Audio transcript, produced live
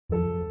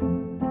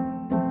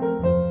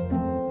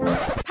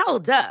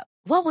Hold up.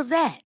 What was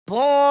that?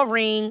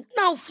 Boring.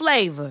 No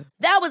flavor.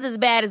 That was as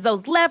bad as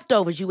those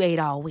leftovers you ate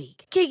all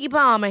week. Keke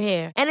Palmer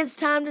here, and it's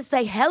time to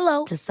say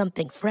hello to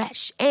something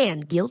fresh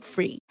and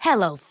guilt-free.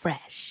 Hello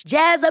Fresh.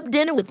 Jazz up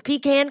dinner with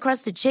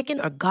pecan-crusted chicken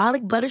or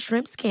garlic butter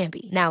shrimp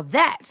scampi. Now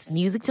that's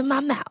music to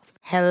my mouth.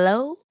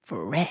 Hello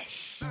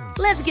Fresh.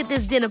 Let's get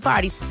this dinner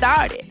party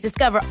started.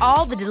 Discover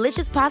all the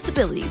delicious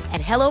possibilities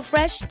at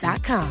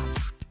hellofresh.com.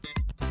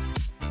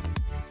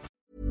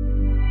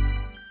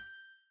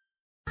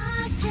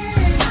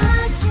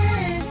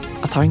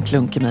 Jag tar en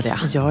klunk, Emilia.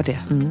 Gör det.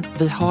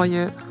 Vi har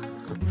ju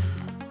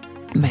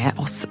med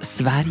oss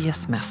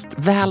Sveriges mest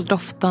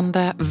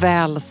väldoftande,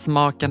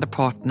 välsmakande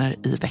partner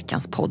i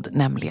veckans podd,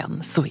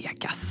 nämligen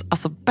Zoegas.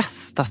 Alltså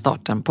bästa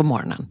starten på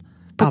morgonen.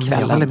 På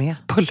kvällen,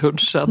 på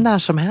lunchen. När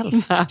som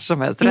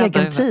helst.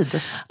 Egen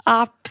tid.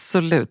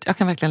 Absolut. Jag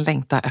kan verkligen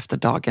längta efter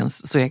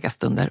dagens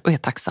Zoegas-stunder och är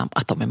tacksam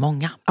att de är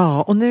många.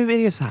 Ja, och nu är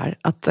det ju så här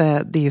att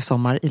det är ju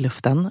sommar i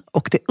luften.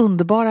 Och det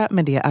underbara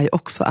med det är ju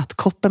också att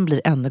koppen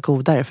blir ännu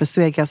godare. För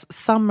Zoegas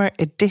Summer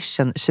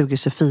Edition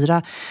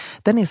 2024,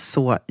 den är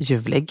så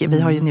ljuvlig. Vi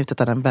har ju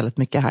njutit av den väldigt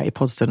mycket här i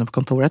poddstunden på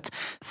kontoret.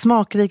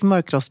 Smakrik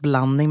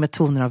mörkrostblandning med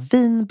toner av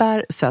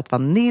vinbär, söt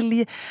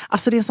vanilj.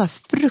 Alltså det är en sån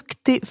här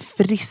fruktig,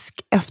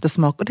 frisk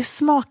eftersmak. Och det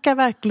smakar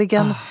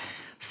verkligen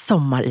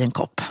sommar i en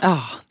kopp.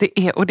 Ja, det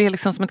är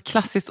liksom som ett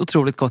klassiskt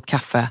otroligt gott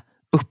kaffe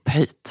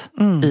upphöjt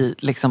i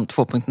liksom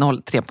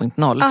 2.0,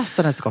 3.0.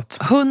 Alltså det är så gott.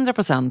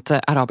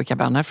 100%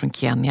 arabikabönor från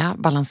Kenya,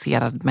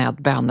 balanserad med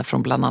bönor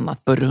från bland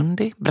annat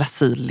Burundi,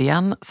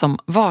 Brasilien, som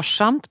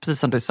varsamt, precis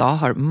som du sa,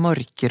 har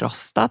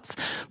mörkrostats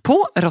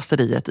på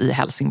rosteriet i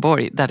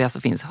Helsingborg, där det alltså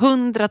finns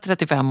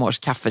 135 års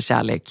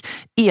kaffekärlek,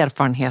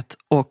 erfarenhet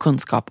och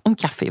kunskap om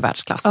kaffe i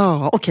världsklass.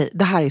 Ja, okej.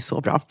 Det här är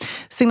så bra.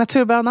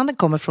 Signaturbönan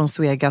kommer från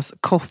Zoegas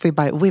Coffee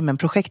by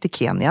Women-projekt i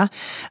Kenya.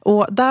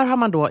 Och där har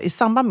man då i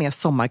samband med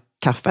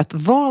sommarkaffet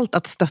valt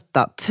att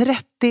stötta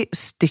 30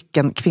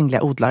 stycken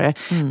kvinnliga odlare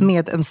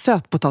med en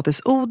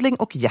sötpotatisodling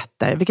och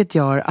jätter, vilket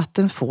gör att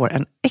den får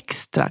en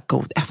extra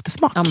god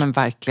eftersmak. Ja, men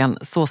verkligen,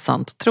 så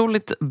sant.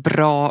 Otroligt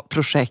bra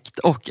projekt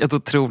och ett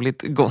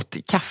otroligt gott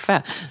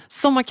kaffe.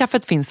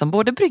 Sommarkaffet finns som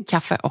både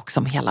bryggkaffe och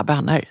som hela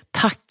bönor.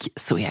 Tack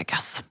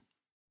Zoegas!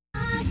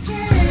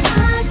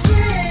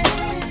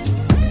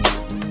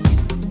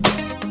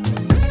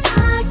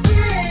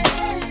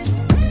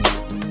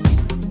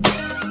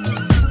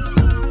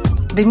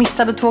 Vi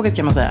missade tåget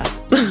kan man säga.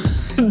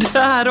 Det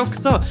här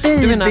också.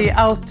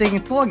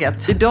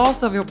 Baby-outing-tåget. Idag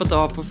så har vi hoppat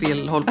av på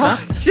fel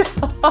hållplats.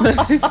 Men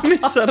vi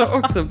missade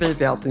också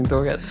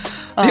baby-outing-tåget.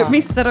 Vi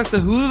missade också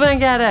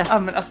huvudgare. Ja,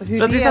 men alltså,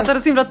 för att vi satt där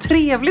så himla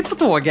trevligt på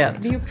tåget.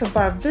 Det är också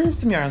bara vi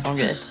som gör en sån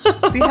grej.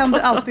 Det händer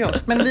alltid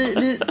oss. Men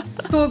vi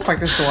såg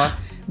faktiskt då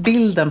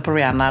bilden på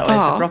Rihanna och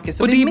A$AP Rocky.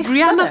 Så och det är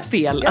Rihannas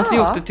fel att vi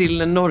åkte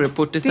till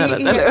Norrport istället.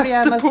 Det är eller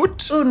Rihannas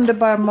Österport.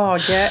 underbara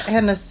mage,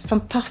 hennes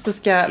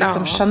fantastiska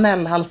liksom,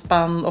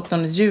 Chanel-halsband och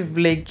någon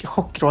ljuvlig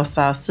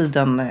chockrosa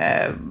siden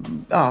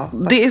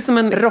det är som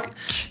en rock.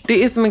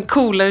 Det är som en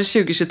coolare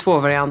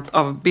 2022-variant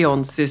av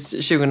Beyoncés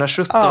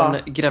 2017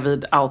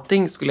 gravid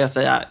outing, skulle jag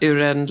säga,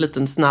 ur en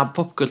liten snabb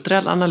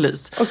popkulturell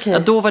analys. Okay. Ja,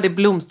 då var det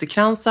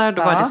blomsterkransar,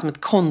 då var det som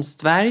ett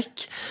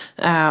konstverk.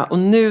 Och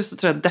nu så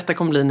tror jag att detta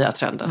kommer bli nya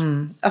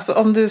trenden. Alltså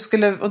om du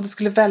skulle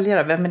välja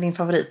då, vem är din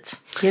favorit?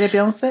 Är det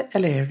Beyoncé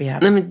eller är det Rihanna?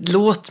 Nej, men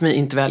låt mig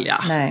inte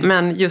välja. Nej.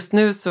 Men just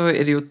nu så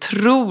är det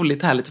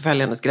otroligt härligt att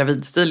följa hennes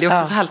gravidstil. Det är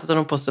också så härligt att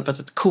hon postar på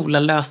ett coola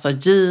lösa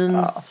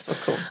jeans. Ja, så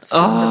coolt.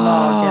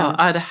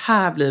 Det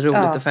här blir roligt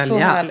att följa. Så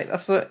härligt.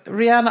 Alltså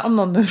Rihanna, om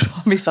någon nu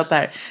har missat det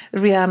här.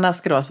 Rihanna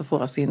ska då alltså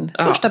få sin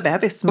första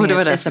bebis med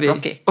A$AP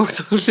Rocky.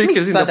 Också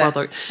lyckades inte på ett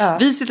tag.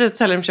 Vi sitter i ett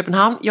hotellrum i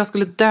Köpenhamn. Jag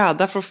skulle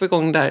döda för att få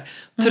igång där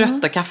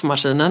trötta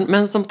kaffemaskinen.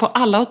 Men som på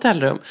alla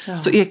hotellrum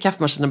så är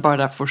kaffemaskinen bara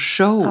där för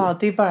show. Ja,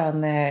 det är bara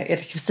en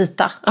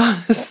rekvisita.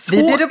 Vi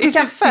bjuder på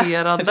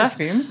kaffe. Det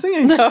finns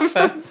ingen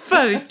kaffe.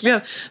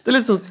 Verkligen. Det är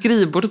lite som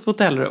skrivbordet på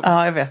hotellrum.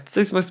 Ja, jag vet. Det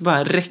är liksom också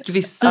bara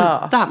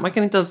rekvisita. Man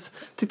kan inte ens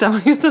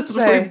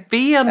få i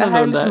benen det här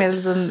är under. Lite mer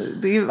liten,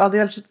 det är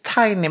väldigt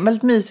tiny,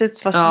 väldigt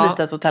mysigt fast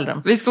litet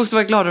hotellrum. Vi ska också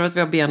vara glada över att vi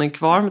har benen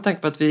kvar med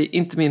tanke på att vi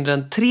inte mindre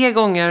än 3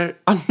 gånger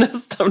har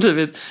nästan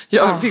blivit.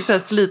 Jag fick så här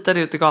slita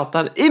ut i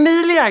gatan.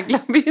 Emilia,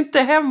 glöm inte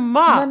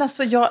hemma. Men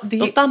alltså,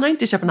 de stannar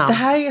inte i Köpenhamn. Det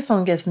här är en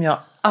sån grej som jag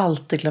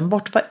alltid glömmer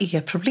bort. Vad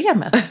är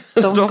problemet?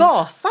 De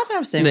gasar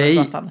när de säger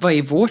på gatan. Vad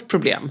är vårt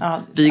problem?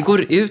 Vi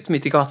går ut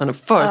mitt i gatan och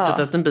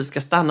förutsätter att en bil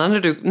ska stanna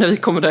när vi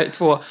kommer där i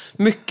 2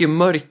 mycket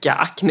mörka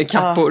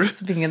aknekappor.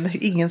 Så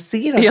ingen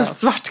ser oss. Helt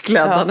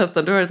svartklädda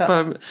nästan. Du har ett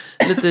par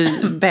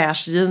lite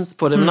beige jeans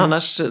på dig. Men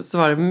annars så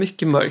var det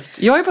mycket mörkt.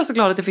 Jag är bara så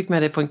glad att jag fick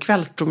med dig på en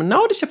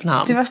kvällspromenad i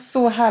Köpenhamn. Det var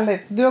så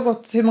härligt. Du har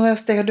gått, hur många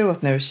steg har du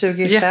gått nu? 25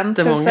 000?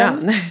 Jättemånga.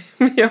 Nej,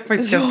 men jag har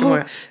faktiskt ganska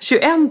många.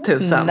 21 000.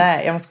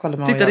 Nej, jag måste kolla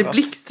med Titta, det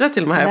blixtrar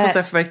till och de här. Jag får så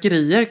här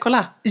fyrverkerier,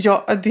 kolla.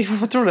 Ja, det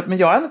var otroligt. Men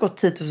jag har ändå gått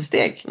 10 000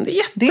 steg. Det är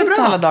jättebra. Det är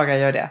inte alla dagar jag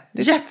gör det.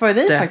 Det är tack vare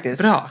dig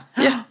faktiskt. Bra,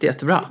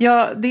 jättebra.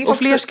 Ja, det är och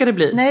fler ska det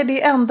bli. Nej,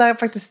 det är enda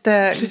faktiskt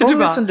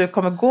gången som du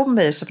kommer gå med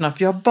mig i Köpenhamn.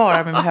 För jag har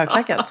bara med mig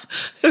högklackat.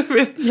 Jag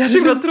vet, det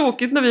var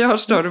tråkigt när vi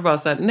hörs då. Du bara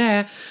så här,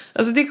 nej,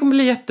 alltså det kommer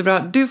bli jättebra.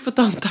 Du får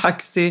ta en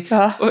taxi.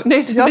 Ja, och,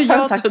 nej, jag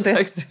tar en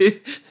taxi.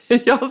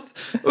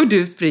 Och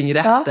du springer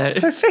efter.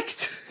 Ja,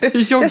 perfekt.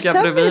 Jag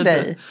känner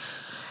dig.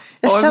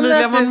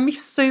 Emilia, man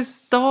missar ju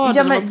staden.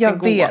 Ja, men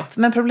jag vet.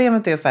 Men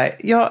problemet är så här.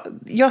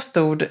 Jag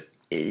stod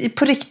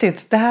på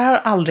riktigt. Det här har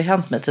aldrig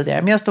hänt mig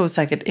tidigare. Men jag stod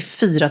säkert i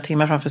 4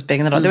 timmar framför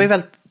spegeln idag. Det var ju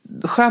väldigt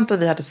skönt att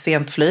vi hade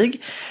sent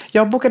flyg.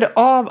 Jag bokade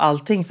av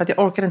allting för att jag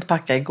orkade inte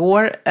packa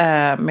igår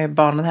med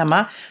barnen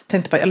hemma.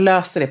 Tänkte bara, jag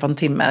löser det på en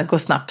timme. Gå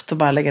snabbt och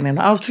bara lägga ner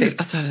några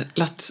outfits.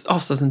 Alltså,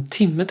 avsatt en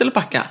timme till att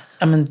packa.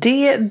 Ja, men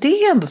det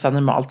är ändå så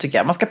normalt tycker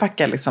jag. Man ska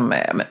packa liksom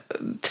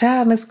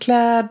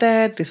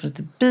träningskläder, det är så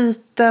lite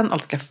byten,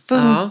 allt ska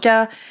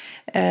funka.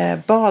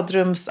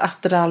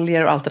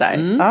 Badrumsattiraljer och allt det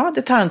där. Ja,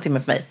 det tar en timme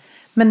för mig.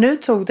 Men nu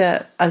tog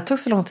det tog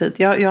så lång tid.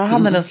 Jag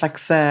hamnade en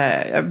slags,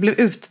 jag blev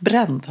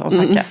utbränd av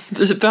att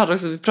packa.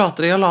 Vi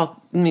pratade, jag la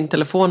min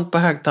telefon på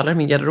högtalare i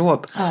min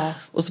garderob. Ja.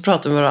 Och så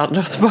pratade vi med varandra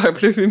och så bara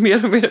blev vi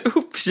mer och mer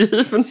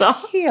uppgivna.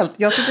 Helt,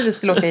 jag tyckte vi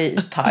skulle åka i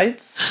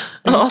tights.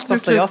 Ja, till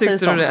slut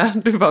tyckte du det.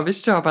 Du bara, vi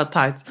kör bara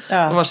tights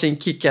och varsin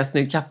kicka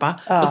snygg kappa.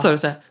 Ja. Och så sa du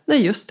så här,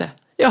 nej just det.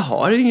 Jag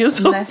har ingen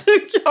sån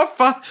snygg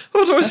kappa.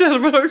 Och då känner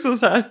man också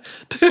så här,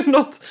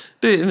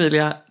 du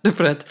Emilia, du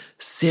får rätt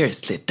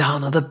seriously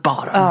down at the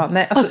bottom. Ja,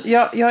 nej, alltså,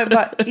 jag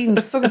bara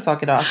insåg en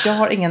sak idag. Att jag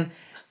har ingen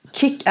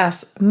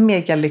kick-ass,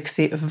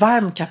 megalyxig,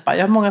 varm kappa.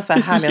 Jag har många så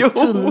här härliga,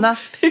 tunna.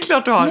 Det är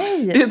klart du har.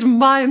 Nej. Det är ett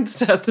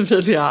mindset,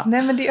 Emilia.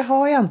 Nej, men det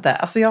har jag inte.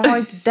 Alltså jag har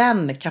inte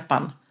den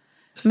kappan.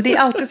 Men det är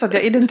alltid så att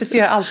jag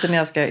identifierar alltid när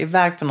jag ska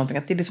iväg på någonting.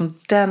 Att det är liksom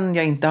den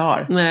jag inte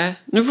har. Nej,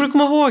 nu får du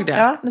komma ihåg det.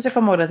 Ja, nu ska jag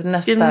komma ihåg det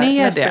till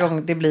nästa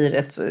gång det blir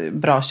ett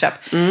bra köp.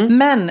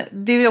 Men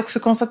det vi också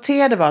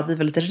konstaterade var att vi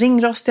var lite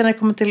ringrostiga när det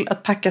kommer till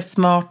att packa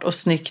smart och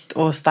snyggt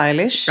och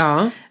stylish.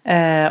 Ja.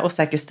 Och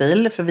säker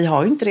stil. För vi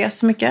har ju inte rest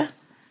så mycket.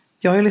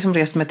 Jag har ju liksom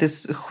rest med till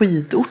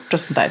skidort och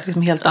sånt där. Det är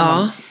liksom helt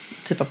annan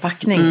typ av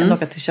packning än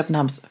åka till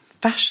Köpenhamns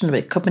Fashion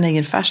Week,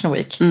 Copenhagen Fashion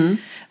Week.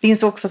 Vi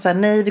insåg också så här,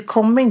 nej, vi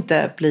kommer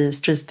inte bli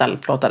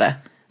streetstyle-plåtade.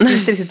 Det är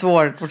inte riktigt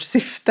vårt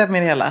syfte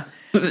med det hela.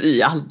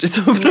 Vi är aldrig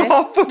så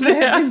bra på det. Nej,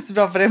 vi är inte så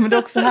bra på det. Men det är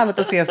också härligt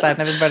att se så här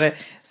när vi började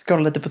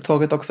scrolla lite på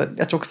tåget också.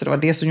 Jag tror också det var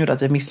det som gjorde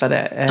att vi missade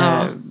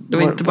det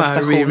var inte bara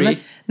Riri.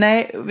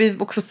 Nej, vi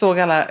också såg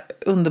alla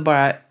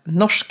underbara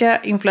norska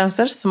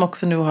influencers som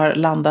också nu har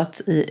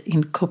landat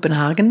i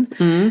Copenhagen.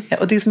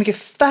 Och det är så mycket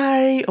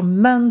färg och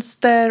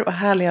mönster och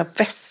härliga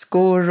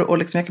väskor. Och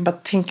liksom, jag kan bara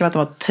tänka mig att de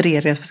har 3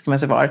 resväskor med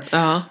sig var.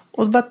 Ja.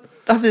 Och bara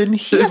har vi en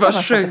helt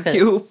bara sjönk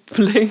ihop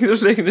längre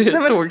och längre i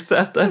ett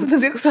tågsäte. Men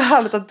det är också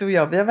härligt att du och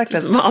jag, vi har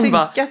verkligen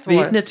synkat vår...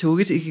 Vet när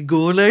tåget inte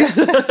går längre.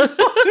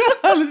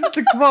 Alldeles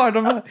står kvar.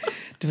 De bara,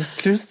 det var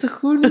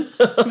slutstation.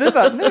 Vi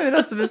bara, nu är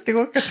det så vi ska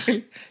åka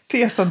till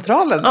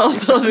T-centralen.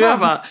 Alltså, jag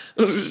bara,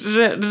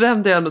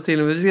 rände jag ändå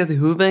till mig. Vi ska till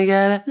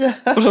Huvudgärde. Yeah.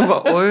 Och de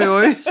bara,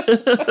 oj.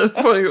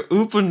 Får jag gå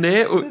upp och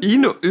ner och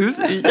in och ut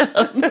igen.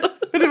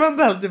 Det var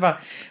inte alltid bara,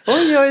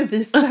 oj,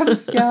 vi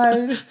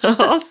svenskar.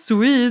 Ja,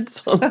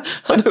 Swedes.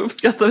 Han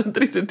uppskattade inte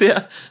riktigt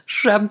det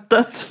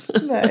skämtet.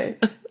 Nej,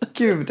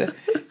 gud.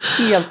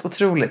 Helt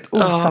otroligt,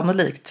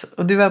 osannolikt.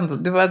 Och det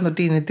var ändå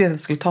din idé att vi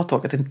skulle ta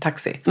tåget till en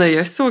taxi. Nej,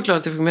 jag är så glad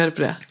att jag fick med dig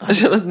på det. Jag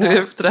känner att nu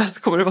efter det här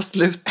så kommer det vara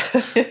slut.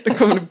 Det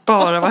kommer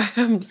bara vara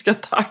hemska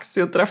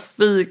taxi och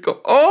trafik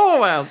och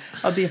vad hemskt.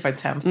 Ja, det är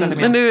faktiskt hemskt.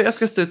 Men nu, jag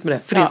ska stå ut med det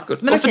för din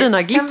skull. Och för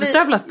dina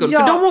glitterstövlars skull.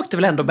 För de åkte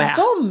väl ändå med?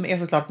 De är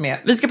såklart med.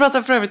 Vi ska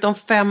prata för övrigt om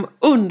 5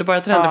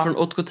 underbara trender från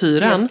haute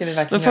couturen.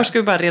 Men först ska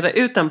vi bara reda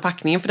ut den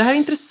packningen. För det här är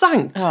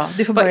intressant. Ja,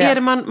 vad är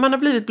det man har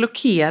blivit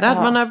blockerad?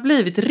 Ja. Man har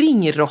blivit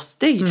ringrostig.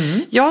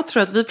 Jag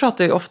tror att vi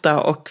pratar ju ofta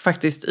och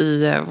faktiskt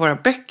i våra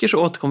böcker så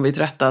återkommer vi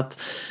till detta att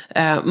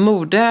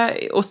mode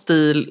och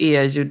stil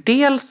är ju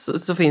dels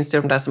så finns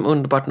det de där som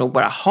underbart nog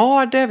bara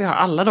har det. Vi har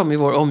alla dem i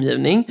vår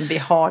omgivning. Vi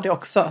har det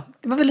också.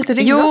 Det var väl lite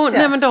ringrostiga. Jo,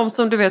 nej men de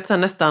som du vet så här,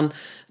 nästan,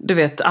 du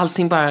vet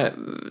allting bara,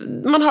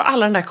 man har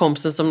alla den där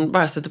kompisen som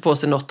bara sätter på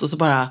sig något och så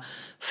bara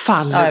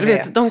faller. Ja, du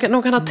vet, de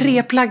kan ha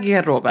 3 plagg i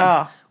garderoben.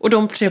 Ja. Och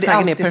de 3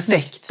 plaggen är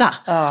perfekta.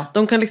 Ja.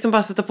 De kan liksom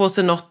bara sätta på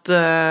sig något,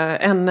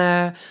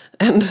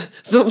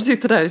 de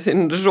sitter där i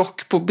sin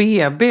rock på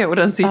BB och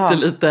den sitter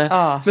lite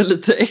med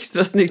lite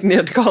extra snyggt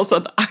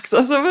nedgasad axel.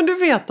 Alltså, men du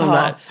vet de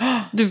där.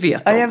 Du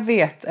vet dem. Ja, jag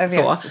vet.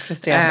 Så.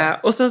 Frustrerande.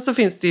 Och sen så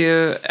finns det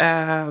ju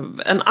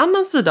en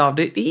annan sida av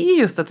det. Det är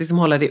just att liksom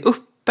hålla det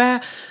uppe.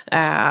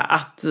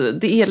 Att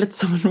det är lite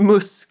som en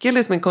muskel,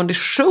 liksom en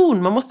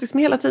kondition. Man måste liksom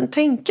hela tiden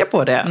tänka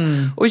på det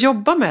och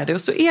jobba med det.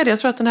 Och så är det, jag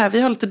tror att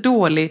vi har lite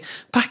dålig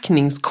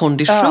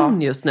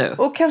packningskondition just nu.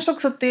 Och kanske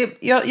också att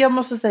jag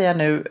måste säga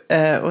nu,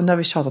 och nu har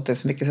vi tjatat det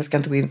så mycket så jag ska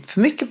inte gå in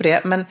för mycket på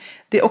det, men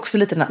det är också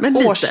lite den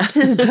här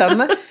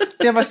årstiden.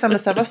 Jag bara kände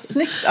så här, vad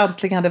snyggt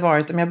allting hade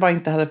varit om jag bara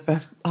inte hade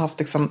haft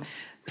liksom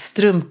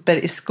strumpor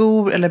i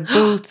skor eller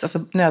boots. Alltså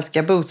nu älskar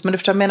jag boots. Men du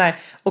förstår vad jag menar.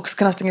 Och så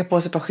kunna slänga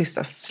på sig på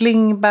schyssta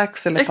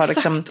slingbacks. Eller Exakt.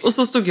 Liksom, och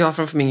så stod jag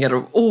framför min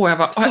garderob.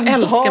 Jag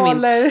älskar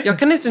min. Jag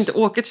kan nästan inte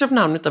åka till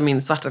Köpenhamn utan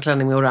min svarta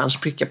klänning med orange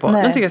pricka på.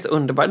 Den tycker jag är så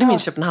underbar. Det är min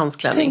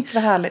Köpenhamnsklänning. Tänk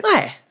vad härligt.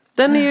 Nej.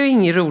 Den är ju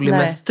ingen rolig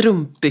med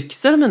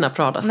strumpbyxor och mina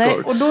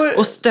Prada-skor.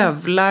 Och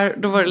stövlar,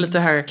 då var det lite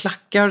höga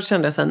klackar. Och då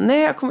kände jag så här,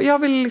 nej, jag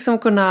vill liksom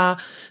kunna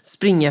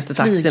springa efter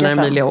taxi när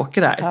Emilia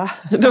åker där. Ja.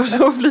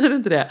 Då blir det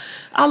inte det.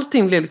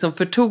 Allting blev liksom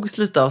förtogs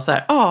lite av så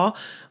här,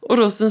 och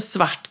då så en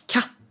svart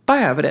kappa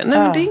över det. Nej,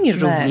 men det är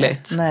inget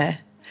roligt.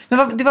 Nej.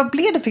 Men vad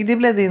blev det? Det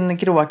blev din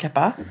gråa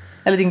kappa?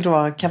 Eller din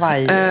gråa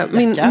kavajjacka?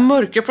 Min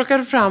jag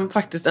plockade fram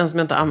faktiskt en som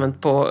jag inte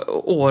använt på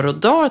år och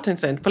dag,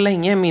 tänkte jag inte på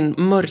länge. Min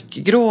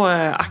mörkgrå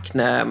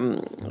Acne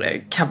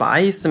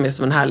kavaj som är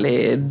som en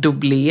härlig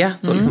doublé,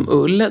 så liksom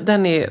ull.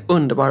 Den är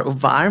underbar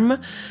och varm.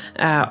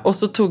 Och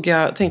så tänker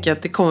jag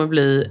att det kommer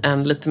bli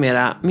en lite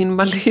mera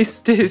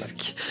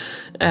minimalistisk...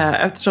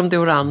 Eftersom det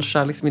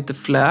orangea liksom inte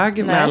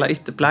flög med alla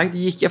ytterplagg.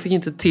 Jag fick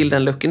inte till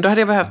den looken. Då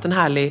hade jag behövt en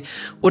härlig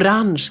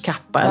orange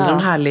kappa. Eller en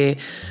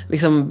härlig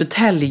liksom,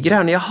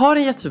 buteljgrön. Jag har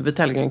en jättefin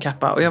buteljgrön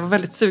kappa. Och jag var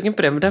väldigt sugen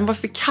på det. Men den var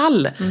för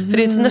kall. För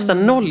det är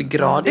nästan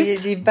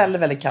 0-gradigt. Det är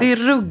väldigt, väldigt kallt. Det är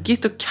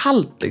ruggigt och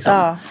kallt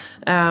liksom.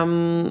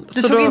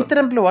 Du tog inte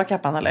den blåa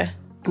kappan eller?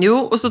 Jo,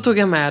 och så tog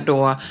jag med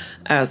då,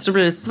 så då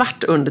blir det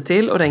svart under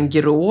till och den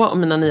grå och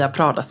mina nya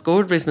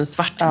Prada-skor. Det blir som en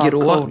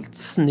svartgrå,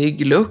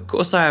 snygg look.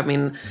 Och så har jag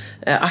min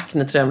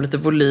Acne-tröja med lite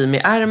volym i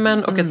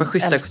ärmen och ett par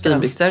schyssta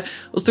kostymbyxor.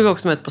 Och så tog jag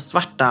också med ett par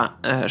svarta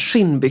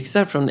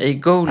skinnbyxor från A.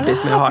 Goldie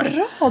som jag har.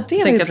 Bra, det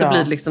är tänker bra. att det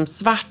blir liksom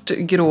svart,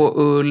 grå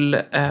ull,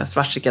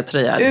 svartstickad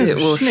tröja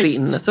och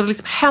skinn. Så det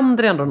liksom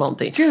händer ändå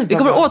någonting. Vi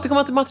kommer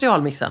återkomma till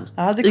materialmixen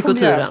i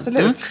kulturen.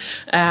 Absolut.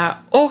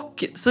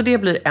 Och så det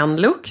blir en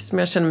look som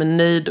jag känner mig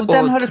nöjd och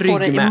har du på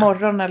dig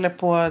imorgon eller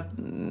på...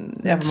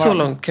 Så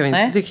långt kan vi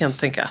inte, det kan jag inte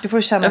tänka. Du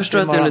får känna jag förstår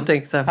att du nu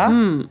tänker så här,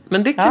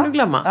 men det kan du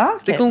glömma. Okay.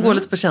 Det kommer gå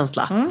lite på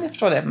känsla. Jag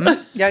förstår det.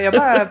 Jag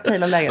bara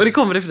pejlar läget. Och det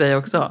kommer det för dig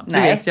också,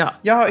 det vet jag.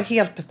 Jag har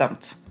helt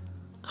bestämt.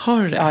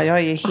 Har du det? Ja, jag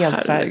är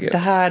helt så här, det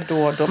här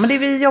då. Men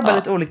vi jobbar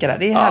lite olika där.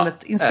 Det är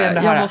härligt inspirerande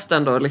att höra. Jag måste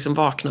ändå liksom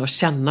vakna och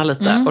känna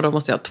lite. Och då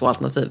måste jag ha 2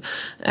 alternativ.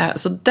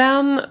 Så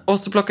den, och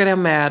så plockade jag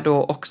med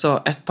då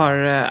också ett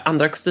par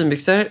andra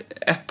kostymbyxor.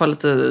 Ett par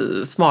lite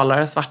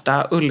smalare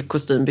svarta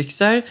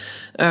ullkostymbyxor.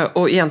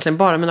 Och egentligen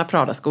bara mina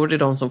Prada-skor. Det är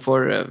de som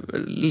får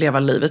leva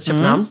livet i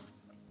Köpenhamn.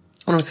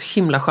 Och de är så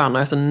himla sköna,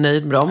 jag är så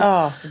nöjd med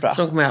dem. Så bra.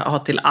 Så de kommer jag ha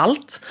till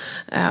allt.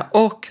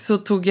 Och så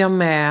tog jag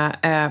med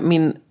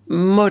min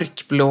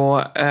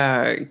mörkblå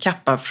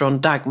kappa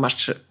från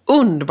Dagmars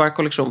underbar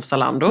kollektion för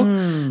Zalando.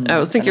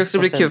 Och så tänker jag också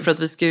att det blir kul för att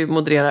vi ska ju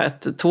moderera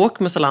ett talk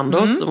med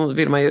Zalando. Så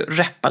vill man ju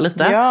reppa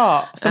lite.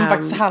 Ja, som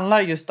faktiskt handlar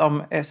just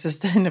om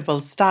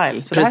sustainable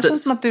style. Så det här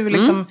känns som att du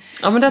liksom...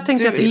 men där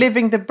tänkte jag till.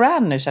 Living the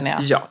brand nu känner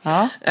jag.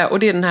 Ja. Och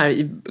det är den här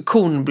i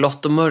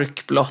kornblått och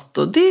mörkblått.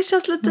 Och det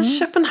känns lite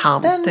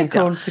Köpenhamns, tänkte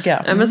jag. Den är cool, tycker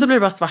jag. Men så blir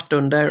det bara svart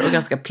under och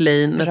ganska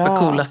plain. Ett par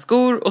coola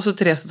skor. Och så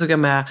till det så tog jag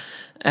med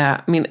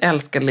min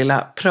älskade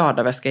lilla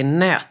Prada-väska i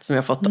nät som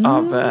jag fått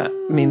av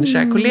min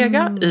kära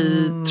kollega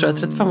i, tror jag,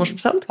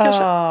 35-årspresent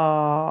kanske.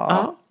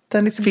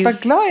 Den är så bara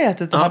glad i att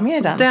du tar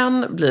med den.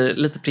 Den blir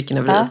lite pricken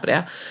över på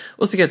det.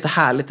 Och så är det lite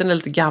härligt, den är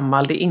lite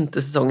gammal, det är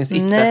inte säsongens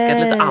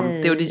it-väska, lite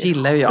anti och det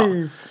gillar ju jag.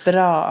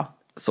 Skitbra.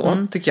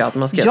 Så tycker jag att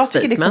man ska göra ett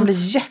statement. Jag tycker det kommer bli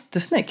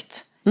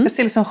jättesnyggt. Jag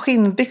ser liksom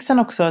skinnbyxan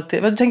också.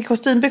 Du tänker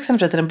kostymbyxan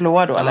till den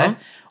blåa då, eller?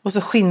 Och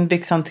så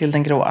skinnbyxan till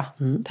den gråa.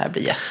 Det här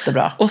blir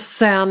jättebra. Och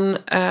sen...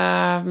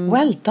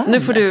 well done.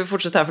 Nu får du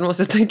fortsätta här för nu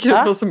måste jag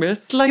tänka på som är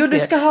slank.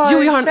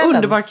 Jag har en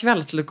underbar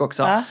kvällslook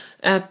också.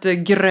 Ett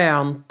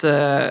grönt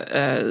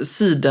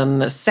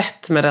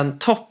sidenset med en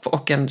topp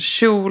och en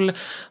kjol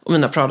och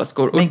mina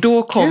Prada-skor. Och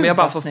då kommer jag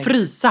bara få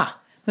frysa.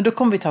 Men då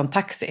kommer vi ta en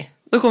taxi.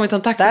 Då kommer vi ta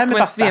en taxi, så kommer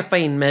jag svepa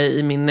in mig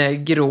i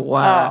min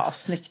grå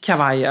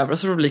kavaj över. Och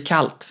så det blir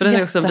kallt. För den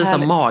är också att visa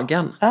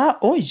magen.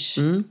 Oj.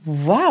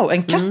 Wow,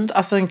 en katt,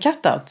 alltså en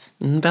cut-out.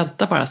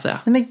 Vänta bara, säger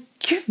jag. Nej men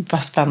gud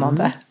vad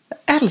spännande.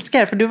 Jag älskar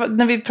det, för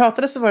när vi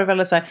pratade så var det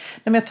väldigt så här,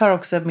 nej men jag tar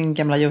också min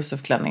gamla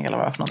Josef-klänning eller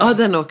vad det var för något. Ja,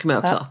 den åker med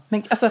också.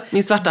 Men, alltså,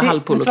 min svarta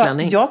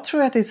halvpoloklänning. Jag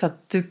tror att det är så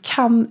att du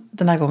kan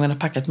den här gången ha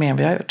packat mer än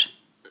vad jag har gjort.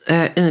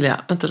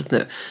 Emilia, vänta lite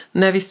nu.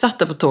 När vi satt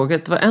där på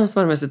tåget, det var en som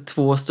hade med sig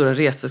 2 stora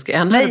resväskor.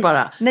 En hade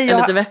bara en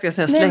liten väska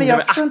som jag slängde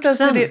över axeln.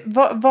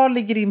 Var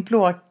ligger din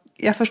blå...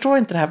 Jag förstår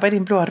inte det här. Vad är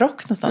din blå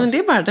rock någonstans? Men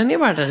den är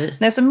bara där i.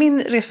 Nej, så min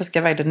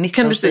resväska vägde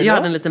 19 kilo. Jag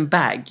hade en liten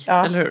bag,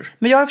 eller hur?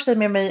 Men jag har i och för sig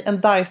med mig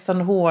en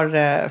Dyson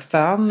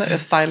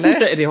hårfön-styler.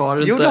 Nej, det har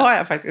du inte. Jo, det har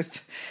jag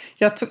faktiskt.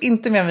 Jag tog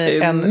inte med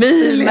mig en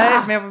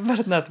steamer, men jag var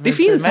väldigt nöjd med det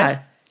finns här.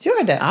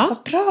 Gör det? Ja. Vad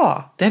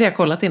bra. Det hade jag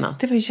kollat innan.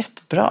 Det var ju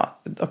jättebra.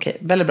 Okej,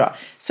 väldigt bra.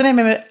 Sen är jag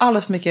med mig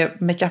alldeles för mycket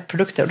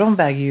make-up-produkter. Och de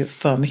väger ju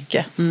för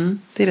mycket.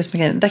 Det är det som är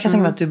grejen. Där kan jag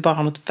tänka mig att du bara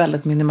har något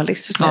väldigt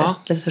minimalistiskt med.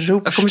 Lite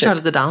rouge. Jag kommer köra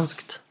lite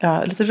danskt.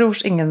 Ja, lite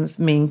rouge, ingen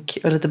smink.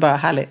 Och lite bara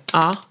härligt.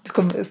 Ja. Du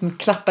kommer liksom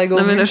klappa igång.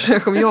 Nej, men när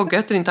jag kommer jogga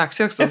efter din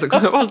taxi också så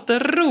kommer jag vara lite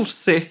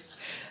rosig.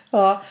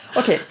 Ja,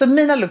 okej, så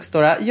mina looks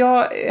då.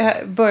 Jag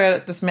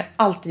började det som jag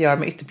alltid gör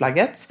med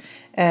ytterplagget.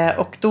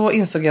 Och då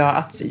insåg jag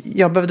att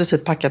jag behövde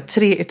typ packa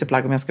 3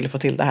 ytterplagg om jag skulle få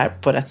till det här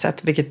på rätt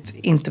sätt. Vilket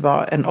inte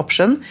var en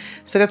option.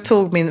 Så jag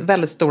tog min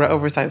väldigt stora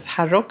oversize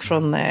herrrock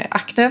från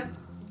Acne.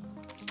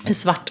 I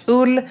svart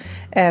ull.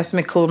 Som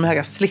är cool med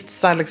höga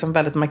slitsar. Liksom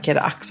väldigt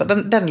markerade axlar.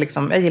 Den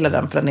liksom, jag gillar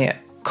den för den är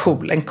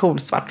cool. En cool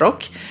svart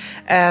rock.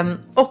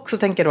 Och så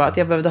tänker jag då att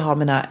jag behövde ha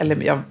mina...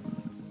 Eller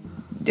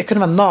jag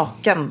kunde vara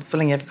naken så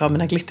länge jag fick ha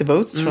mina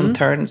glitterboots från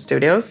Turn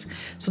Studios.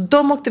 Så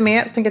de åkte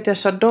med. Så tänkte jag att jag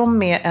kör dem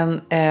med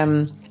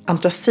en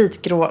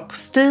antracitgrå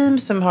kostym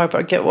som har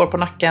ett år på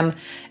nacken.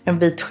 En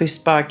vit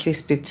schysst bara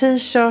krispig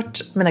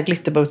t-shirt. Mina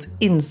glitterboots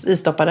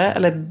istoppade.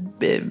 Eller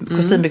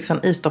kostymbyxan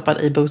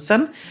istoppad i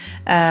bootsen.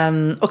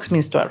 Och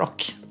min stora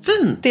rock.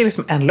 Fint. Det är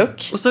liksom en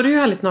look. Och så är det ju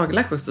härligt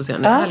nagellack också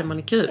sen. Det är härlig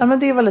manikyr. Ja, men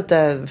det var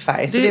lite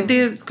färg.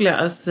 Det skulle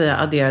jag säga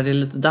adderade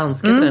lite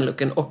danska till den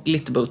looken. Och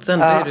glitterbootsen,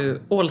 då är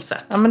du all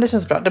set. Ja, men det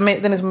känns bra. Den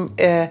är som,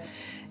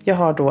 jag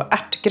har då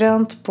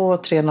ärtgrönt på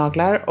 3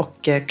 naglar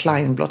och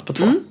Kleinblått på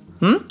 2.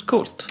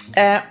 Coolt.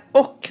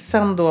 Och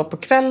sen då på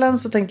kvällen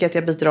så tänker jag att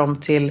jag byter om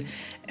till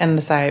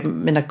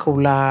mina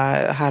coola,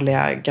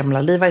 härliga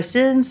gamla Levi's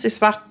jeans i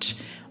svart.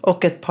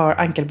 Och ett par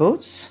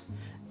ankelboots.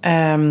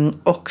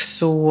 Och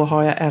så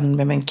har jag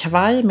med en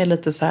kavaj med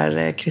lite så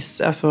här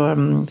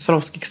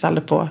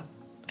Swarovski-kristaller på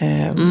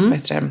vad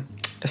heter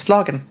det?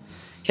 Slagen,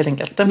 helt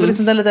enkelt. Den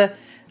är lite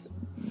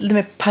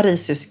mer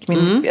parisisk,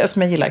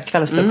 som jag gillar,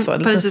 kvällslook så.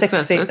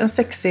 En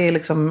sexy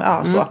liksom,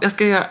 så. Jag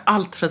ska göra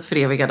allt för att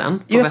föreviga den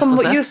på bästa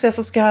sätt. Just det,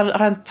 så ska jag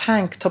ha en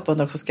tanktopp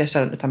under och så ska jag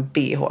köra den utan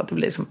bh. Det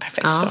blir liksom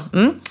perfekt så.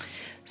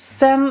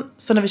 Sen,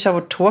 så när vi kör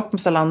vår talk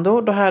med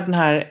Zalando, då har jag den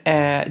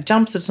här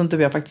jumpsuit som du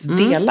och jag faktiskt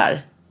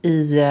delar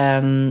i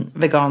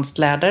veganskt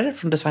läder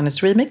från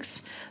Designers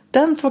Remix.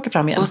 Den får åka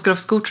fram igen. Och ska du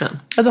få skor sen?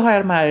 Ja, då har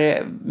jag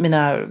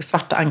mina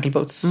svarta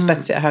ankelboots,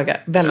 spetsiga, höga,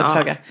 väldigt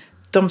höga.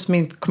 De som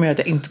inte kommer göra att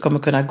jag inte kommer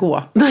kunna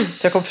gå.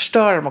 Så jag kommer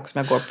förstöra dem också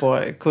om jag går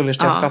på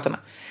Kullerstensgatorna.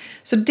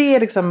 Så det är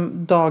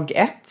liksom dag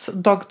 1.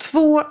 Dag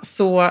 2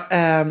 så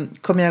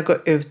kommer jag gå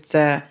ut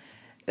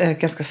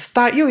ganska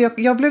starkt.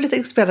 Jag blev lite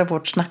inspirerad av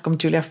vårt snack om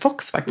Julia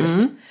Fox faktiskt.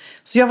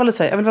 Så jag var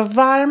lite jag vill vara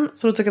varm.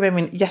 Så då tog jag med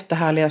min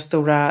jättehärliga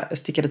stora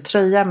stickade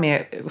tröja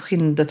med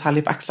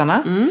skinndetaljer på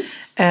axlarna.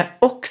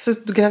 Och så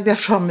grävde jag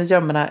fram i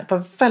gömmorna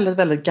på väldigt,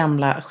 väldigt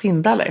gamla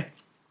skinnbrallor.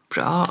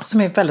 Bra.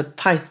 Som är väldigt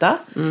tajta.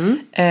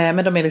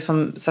 Men de är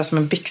liksom så här som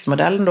en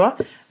byxmodell ändå.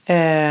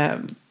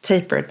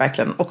 Tapered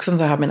verkligen. Och så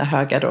har jag mina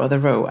höga då, The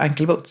Row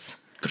ankle boots.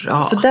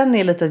 Bra. Så den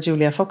är lite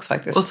Julia Fox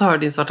faktiskt. Och så har du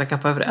din svarta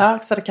kappa över det. Ja,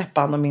 svarta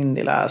kappan och min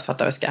lilla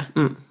svarta väska.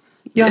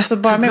 Jag har så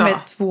bara med mig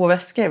 2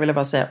 väskor, vill jag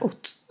bara säga. Och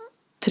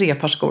 3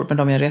 par skor med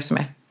de jag reser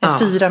med.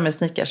 4 med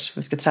sneakers.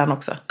 Vi ska träna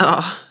också.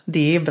 Ja.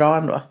 Det är bra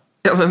ändå.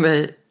 Jag med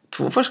mig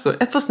 2 par skor.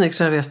 1 par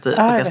sneakers jag reste i.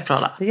 Ja, jag vet. Det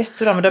är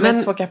jättebra. Men de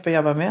är 2 kappor jag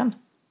jobbar med igen.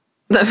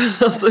 Nej,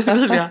 men alltså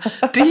Emilia,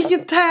 det är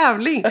ingen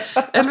tävling.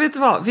 Eller vet du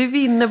vad, vi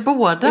vinner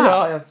båda.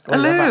 Ja, jag skojar.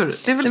 Eller hur?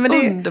 Det är väl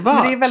underbart.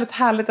 Men det är väldigt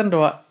härligt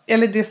ändå.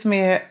 Eller det som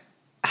är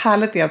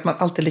härligt är att man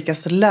alltid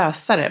lyckas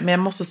lösa det. Men jag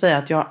måste säga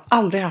att jag har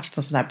aldrig haft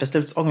en sån här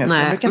beslutsångest.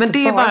 Nej, men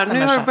det är bara,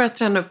 nu har du börjat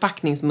träna upp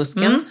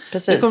packningsmuskeln.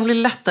 Det kommer bli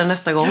lättare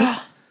nästa gång. Ja.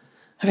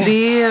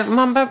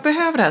 Man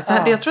behöver det här. Så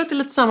här jag tror att det är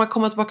lite samma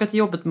komma tillbaka till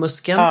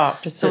jobbet-muskeln. Ja,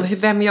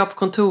 precis. Vem är jag på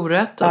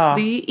kontoret?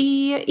 Alltså, det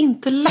är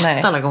inte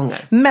lätt alla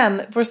gånger.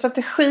 Men vår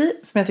strategi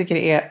som jag tycker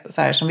är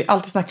så här, som vi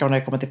alltid snackar om när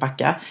det kommer till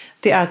packa.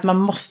 Det är att man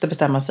måste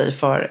bestämma sig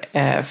för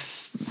en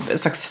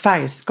slags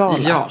färgskala.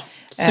 Ja,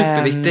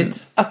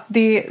 superviktigt.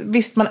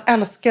 Visst, man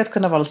älskar att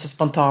kunna vara lite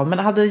spontan. Men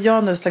hade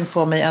jag nu slängt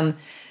på mig en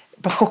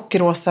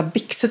chockrosa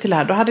byxor till det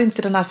här, då hade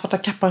inte den här svarta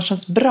kappan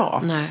känts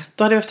bra. Nej.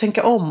 Då hade jag behövt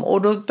tänka om.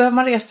 Och då behöver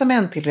man resa med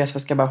en till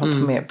resväska bara för att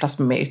få mer plats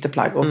med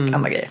ytterplagg och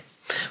andra grejer.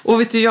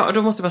 Och vet du,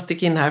 då måste jag bara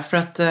sticka in här för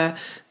att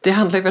det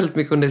handlar ju väldigt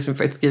mycket om det som vi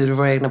faktiskt skriver i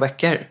våra egna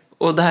böcker.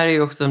 Och det här är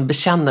ju också en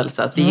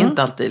bekännelse att vi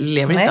inte alltid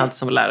lever inte alltid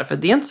som lärare, för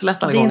det är inte så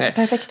lätt alla gånger. Inte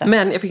perfekta.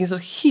 Men jag fick en så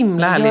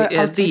himla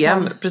härlig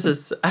DM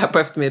precis här på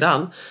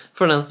eftermiddagen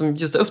från en som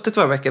just har upptäckt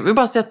våra böcker. Jag vill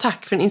bara säga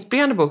tack för en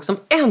inspirerande bok som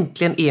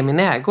äntligen är min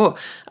ägo.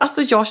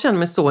 Alltså jag känner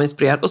mig så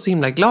inspirerad och så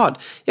himla glad.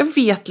 Jag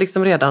vet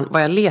liksom redan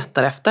vad jag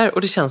letar efter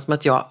och det känns som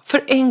att jag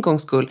för en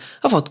gångs skull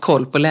har fått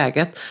koll på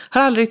läget.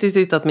 Har aldrig riktigt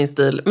hittat min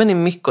stil, men är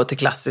mycket åt det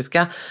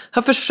klassiska.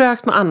 Har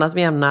försökt med annat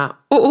med jämna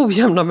och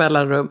ojämna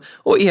mellanrum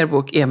och er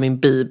bok är min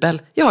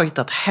bibel. Jag har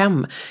hittat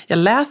hem. Jag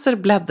läser,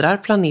 bläddrar,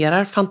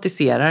 planerar,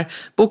 fantiserar.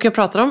 Boken jag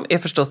pratar om är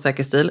förstås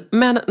Säker stil,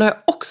 men nu har jag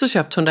också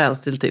köpt 101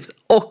 stiltips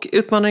och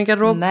utmanaren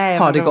garderob.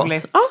 Har det gått.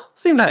 Ja,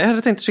 så himla. Jag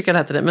hade tänkt skicka det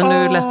här till dig, men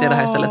nu läste jag det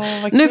här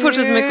istället. Nu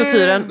fortsätter vi med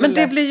couturen, men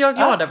det blir jag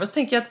glad över. Så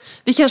tänker jag att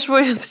vi kanske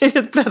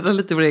får bläddra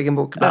lite i vår egen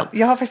bok ibland.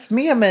 Jag har faktiskt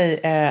med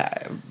mig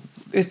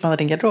utmana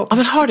din garderob. Ja,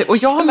 men har det. Och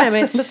jag har med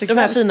mig de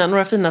här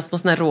några fina små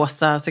såna här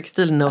rosa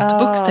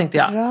textilnotebooks tänkte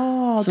jag.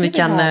 Bra, som vi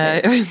kan,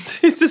 jag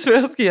vet inte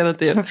vad jag ska göra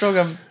till. Jag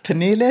frågar om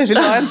Pernille vill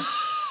ha en.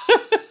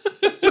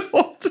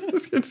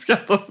 Jag ska inte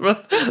skratta åt mig.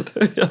 Det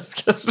är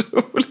ganska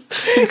roligt.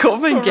 Det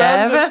kom en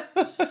gäve.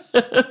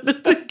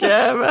 Lite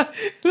gäve.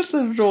 Det är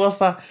så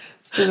rosa.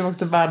 Stilbok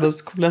till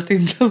världens coolaste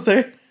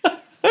influencer.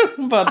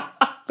 Hon bara,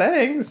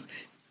 thanks.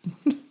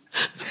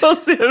 Man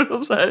ser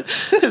dem så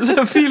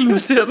här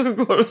filmscen och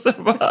går och sen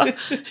bara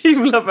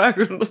himla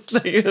vägen och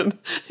slänger den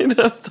i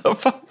nästa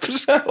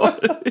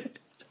papperskorg.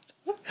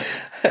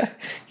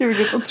 Gud,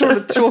 vilket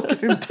otroligt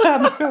tråkigt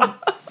internskämt.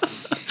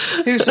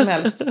 Hur som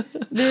helst.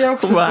 Vi har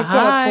också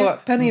kollat på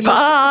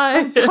Pernillas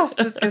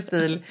fantastiska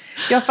stil.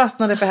 Jag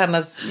fastnade för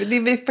hennes...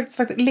 Det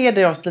faktiskt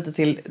leder oss lite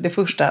till det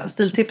första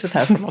stiltipset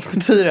här från Haute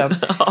Couture.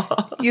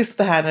 Just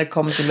det här när det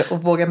kommer till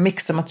att våga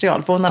mixa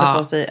material. För hon hade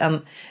på sig en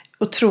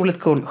otroligt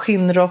cool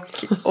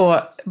skinnrock och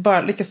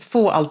bara lyckas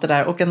få allt det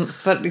där och en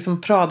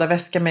liksom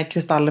Prada-väska med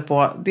kristaller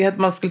på.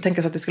 Man skulle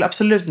tänka sig att det skulle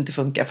absolut inte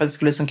funka för att det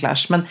skulle bli som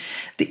clash. Men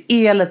det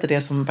är lite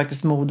det som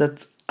faktiskt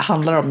modet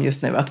handlar om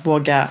just nu. Att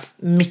våga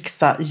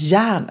mixa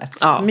järnet.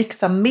 Ja.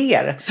 Mixa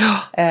mer.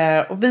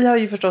 Ja. Och vi har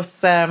ju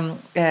förstås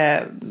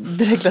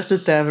dreglat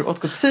lite över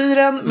Haute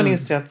Couture. Men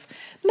inser att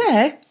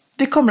nej,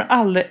 det kommer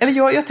aldrig... Eller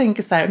jag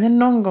tänker så här, om jag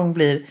någon gång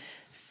blir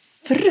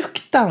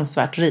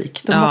fruktansvärt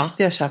rik, då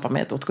måste jag köpa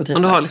mig ett Haute Couture.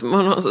 Och du har liksom,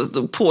 man har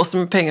en påse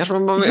med pengar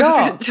som man bara,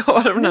 jag ska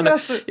göra med den.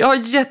 Jag har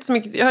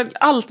jättemycket, jag har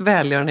allt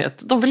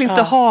välgörenhet. De vill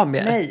inte ha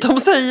mer. Nej. De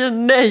säger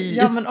nej.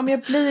 Ja, men om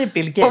jag blir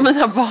Bill Gates. Och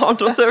mina barn,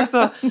 de säger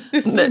också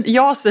nej,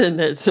 jag säger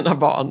nej till sina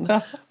barn.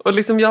 Ja. Och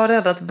liksom jag har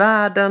räddat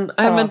världen.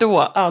 Ja, men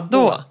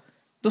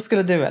då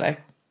skulle du, eller?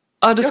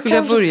 Ja, då skulle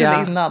jag börja.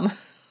 Skulle innan.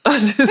 Ja,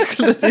 det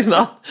skulle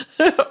innan.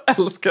 Jag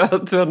älskar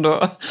att du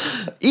ändå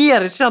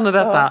erkänner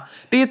detta. Ja.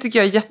 Det tycker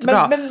jag är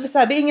jättebra. Men så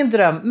här, det är ingen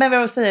dröm. Men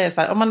vad jag säger är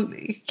så här, om man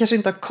kanske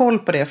inte har koll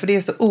på det, för det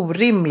är så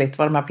orimligt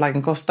vad de här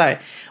plaggen kostar.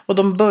 Och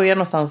de börjar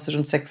någonstans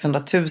runt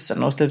 600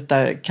 000 och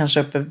slutar kanske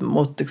upp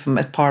mot liksom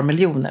ett par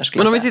miljoner.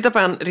 Men om vi tittar på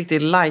en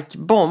riktig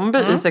like-bomb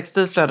i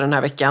sextilflöden den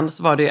här veckan,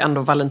 så var det ju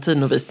ändå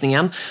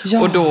Valentinovisningen.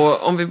 Ja. Och då,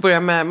 om vi börjar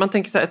med, man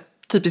tänker så här, ett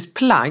typiskt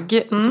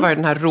plagg, så var det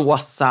den här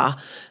rosa,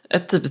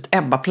 ett typiskt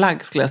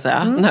Ebba-plagg skulle jag säga.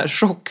 Den här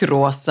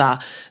tjockrosa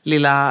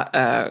lilla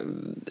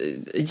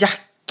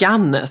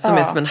jackan som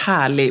är som en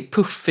härlig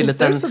puffig liten...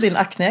 Det ser ut som din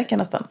aknejacka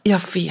nästan.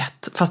 Jag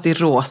vet, fast det är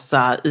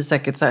rosa i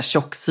säkert så här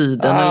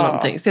tjocksiden eller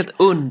någonting. Det ser helt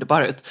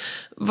underbar ut.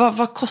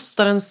 Vad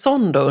kostar en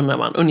sån då, undrar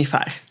man,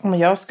 ungefär? Men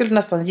jag skulle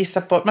nästan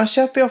gissa på... Man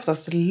köper ju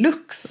oftast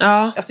Lux.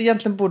 Ja. Alltså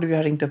egentligen borde vi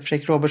ha ringt upp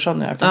Fredrik Robertson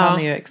nu här, för han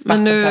är ju expert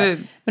på det här.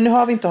 Men nu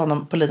har vi inte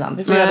honom på linan.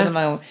 Vi får göra det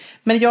någon gång.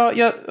 Men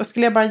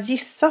skulle jag bara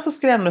gissa, så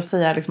skulle jag ändå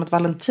säga liksom att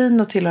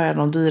Valentino tillhör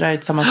de dyrare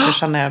tillsammans med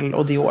Chanel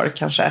och Dior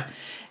kanske.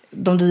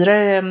 De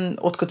dyrare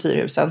Haute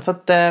Couture-husen. Så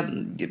att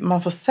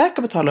man får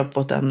säkert betala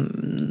uppåt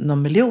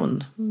någon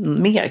miljon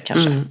mer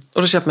kanske.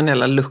 Och då köper man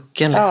hela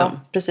looken liksom. Ja,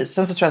 precis.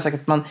 Sen så tror jag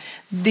säkert att man...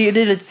 Det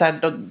är lite så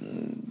här...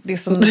 Det är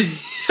som...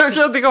 Jag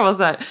kan inte komma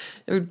så här.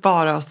 Jag vill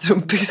bara ha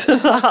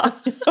strumpbyxorna.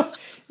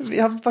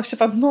 Jag vill bara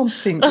köpa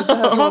någonting. Jag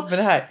har råd med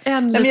det här.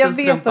 Men jag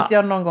vet strumpa. Att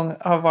jag någon gång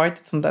har varit i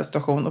en sån där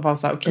situation och var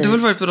så här, okej. Du har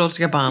väl varit på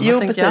Dolce Gabbana, jo,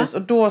 precis.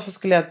 Och då så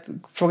skulle jag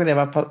fråga det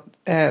vad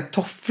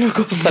tofflor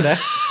kostade.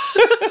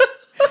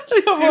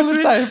 Jag var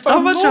lite såhär, how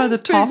much are the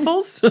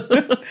toffles?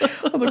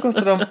 Och då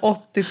kostade de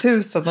 80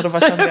 000 och då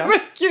bara kände jag,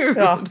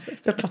 ja,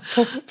 det var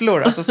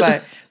tofflor, alltså så här,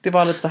 det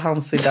var lite så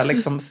handsida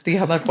liksom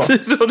stenar på.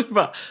 Och du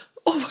bara,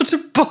 what a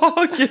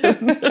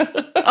bargain!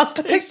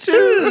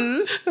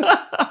 Arkitektur!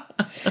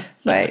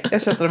 Nej,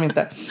 jag köpte dem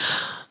inte.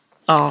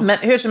 Ja. Men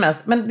hur som helst,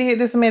 men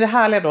det som är det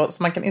härliga då,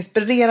 som man kan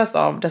inspireras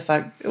av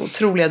dessa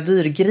otroliga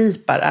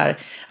dyrgripar, är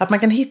att man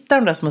kan hitta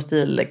de där små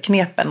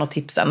stilknepen och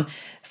tipsen.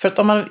 För att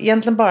om man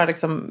egentligen bara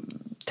liksom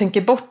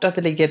tänker bort att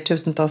det ligger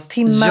tusentals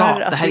timmar.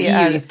 Ja, det här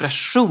är ju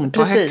inspiration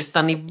på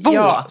högsta nivå.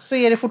 Ja, så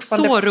är det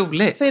fortfarande, så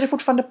roligt. Så är det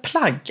fortfarande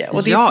plagg.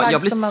 Och det ja, plagg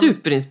jag blir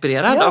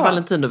superinspirerad av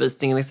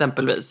Valentinovisningen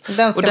exempelvis.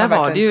 Den ska och där man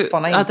var det ju,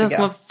 spana in. Ja, den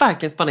ska man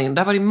verkligen spana in.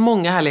 Där var det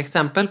många härliga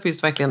exempel på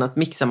just verkligen att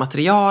mixa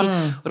material.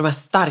 Och de här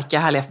starka,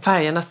 härliga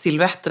färgerna,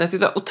 silhuetterna. Det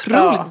var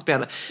otroligt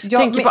inspirerande. Ja,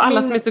 tänker på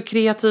alla som är så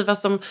kreativa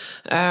som,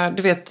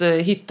 du vet,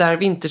 hittar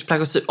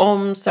vintageplagg och syr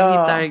om. Som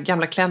hittar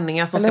gamla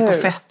klänningar som ska på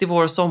fest i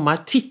vår och sommar.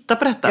 Titta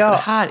på detta, för det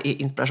här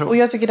är inspiration. Och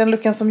jag tycker den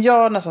luckan som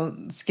jag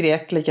nästan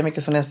skrek lika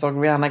mycket som när jag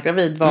såg Rihanna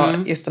gravid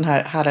var just den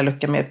här härliga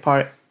luckan med ett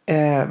par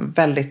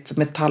väldigt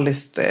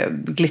metalliskt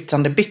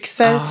glittrande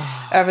byxor.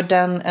 Över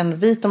den en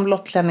vit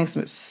omlottklänning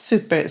som är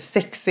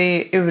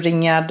super-sexy,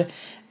 urringad.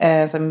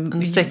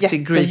 En sexy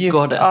Greek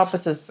goddess. Ja,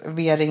 precis.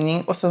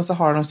 V-ringning. Och sen så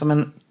har de som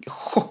en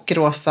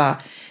chockrosa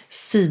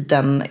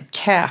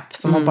sidencap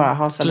som hon bara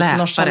har så lite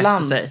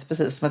nonchalant,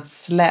 precis som ett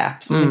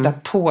släp som inte har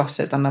på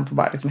sig, utan den får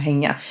bara liksom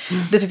hänga.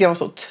 Det tyckte jag var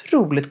så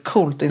otroligt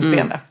coolt och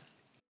inspirerande.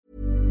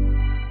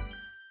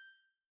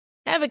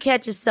 Ever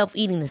catch yourself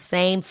eating the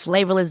same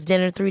flavorless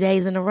dinner 3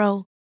 days in a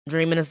row?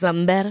 Dreaming of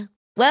something better?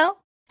 Well,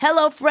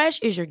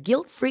 HelloFresh is your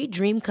guilt-free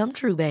dream come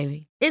true,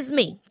 baby. It's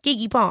me,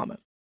 Keke Palmer.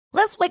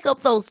 Let's wake up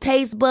those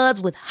taste buds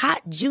with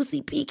hot,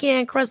 juicy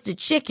pecan-crusted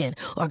chicken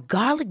or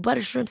garlic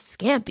butter shrimp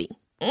scampi.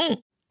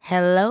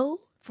 Hello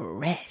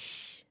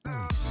Fresh.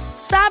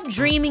 Stop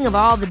dreaming of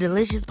all the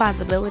delicious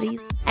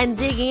possibilities and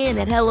dig in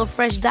at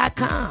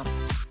HelloFresh.com.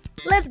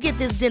 Let's get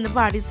this dinner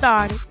party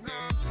started.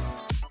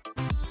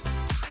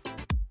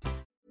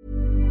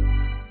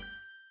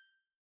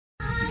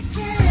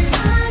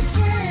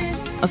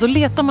 Alltså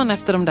letar man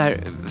efter de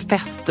där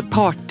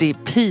fest-party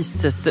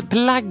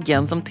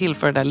pieces-plaggen som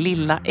tillför det där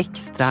lilla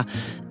extra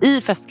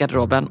i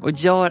festgarderoben och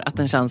gör att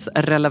den känns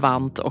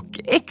relevant och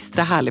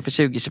extra härlig för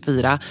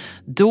 2024,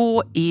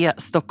 då är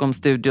Stockholm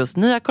Studios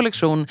nya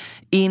kollektion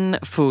In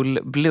Full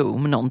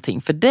Bloom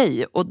någonting för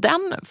dig. Och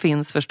den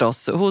finns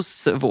förstås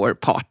hos vår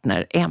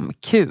partner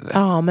MQ.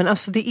 Ja, men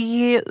alltså det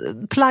är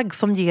plagg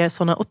som ger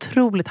såna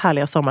otroligt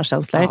härliga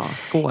sommarkänslor. Ja,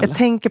 skål. Jag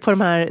tänker på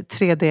de här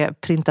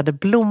 3D-printade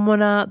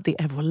blommorna,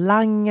 det är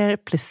volanger,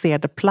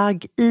 plisserade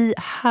plagg i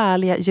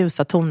härliga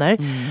ljusa toner.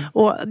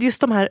 Och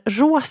just de här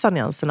rosa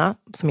nyanserna,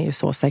 som är ju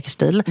så säker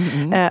stil,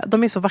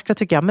 de är så vackra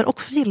tycker jag. Men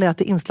också gillar jag att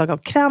det är inslag av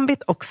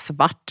krämvitt och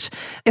svart.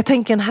 Jag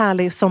tänker en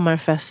härlig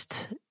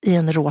sommarfest i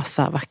en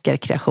rosa vacker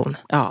kreation.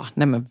 Ja,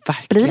 nej men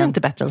verkligen. Blir det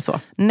inte bättre än så?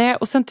 Nej,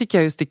 och sen tycker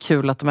jag just det är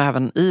kul att de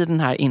även i den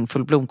här In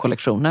Full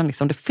Bloom-kollektionen,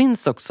 liksom, det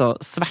finns också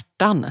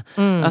svärtan.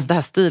 Alltså det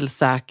här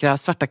stilsäkra,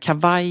 svarta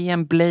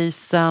kavajen,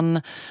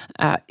 blazen,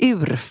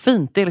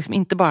 urfint. Det är liksom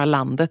inte bara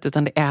landet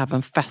utan det är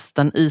även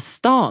festen i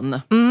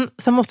stan.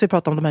 Sen måste vi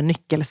prata om de här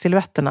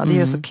nyckelsilhuetterna. Det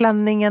är ju så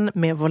klänningen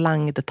med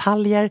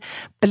volangdetaljer,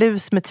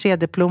 blus med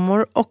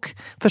 3D-plommor och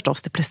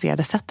förstås det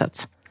plisserade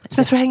sättet. Som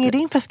jag tror hänger i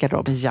din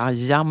festgarderob.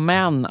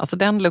 Jajamän, alltså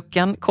den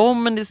looken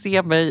kommer ni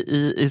se mig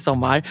i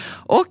sommar.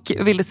 Och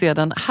vill du se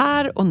den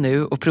här och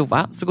nu och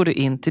prova så går du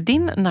in till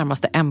din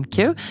närmaste MQ.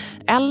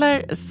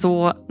 Eller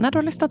så när du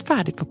har lyssnat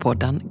färdigt på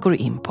podden går du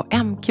in på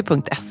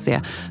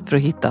mq.se för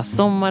att hitta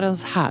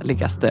sommarens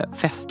härligaste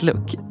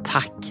festlook.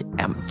 Tack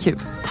MQ.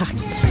 Tack.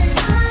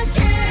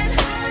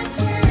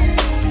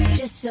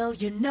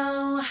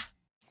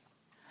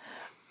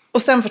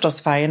 Och sen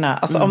förstås färgerna.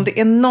 Alltså om det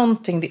är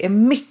någonting, det är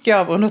mycket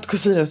av under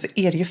couture så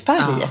är det ju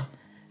färg. Ja.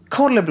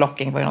 Color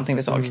blocking var ju någonting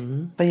vi såg.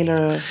 Vad gillar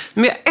du?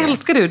 Men jag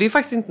älskar det. Det är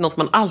faktiskt inte något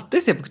man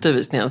alltid ser på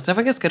kulturvisningen. Så det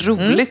var ganska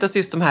roligt. Alltså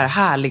just de här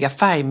härliga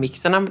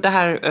färgmixarna. Det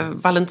här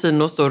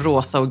Valentino står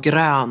rosa och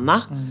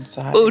gröna.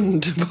 Så här.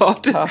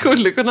 Underbart. Det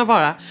skulle kunna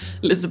vara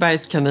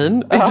Lisebergs kanin.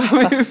 Det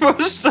var min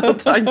första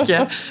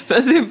tanke.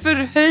 Men det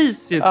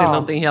förhöjs ju till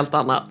någonting helt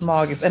annat.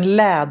 Magiskt. En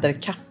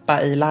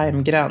läderkappa i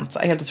limegrönt.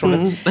 Helt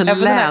otroligt. En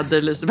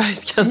läder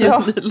Lisebergs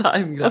kanin i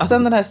limegrönt. Och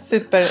sen den här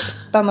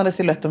superspännande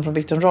siluetten från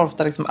Victor Rolf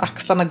där liksom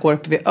axlarna går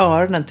upp vid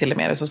öronen till och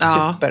med. Det är så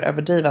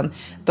superöverdriven.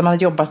 Där man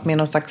har jobbat med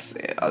någon slags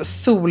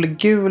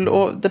solgul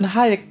och den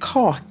här är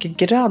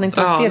kakgrön.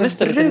 Inte ens det,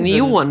 nästan lite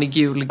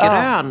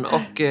neongulgrön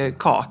och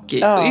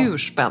kakig.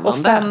 Urspännande. Och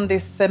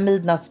Fendis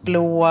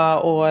midnattsblåa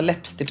och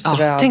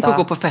läppstiftsröda. Tänk att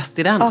gå på fest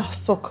i den.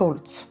 Så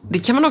coolt. Det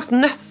kan man också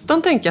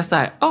nästan tänka så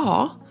här,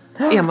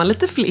 är man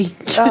lite flink?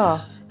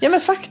 Ja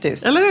men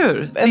faktiskt. Eller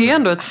hur? Det är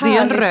ändå det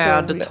är en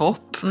röd kjol.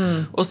 topp.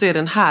 Och så är det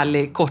en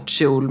härlig kort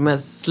kjol med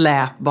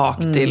släp bak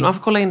till. Man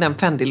får kolla in den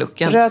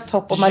Fendi-looken. Röd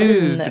topp och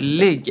marin.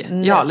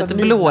 Men lite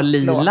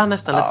blålila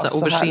nästan. Lite så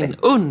aubergine. Härlig.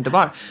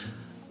 Underbar.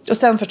 Och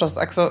sen förstås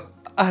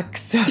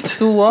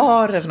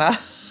accessoarerna.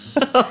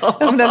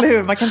 Men eller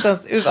hur? Man kan inte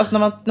ens, alltså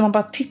när man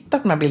bara tittar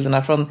på de här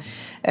bilderna från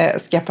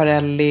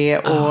Schiaparelli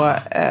och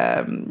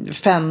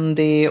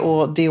Fendi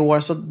och Dior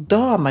så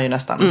dör man ju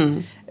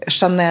nästan.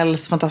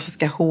 Chanels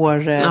fantastiska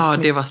hår. Ja,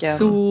 det var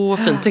så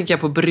fint. Tänker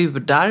jag på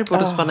brudar.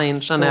 Borde spana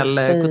in Chanel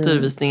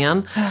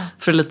kulturvisningen.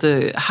 För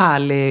lite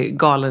härlig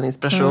galen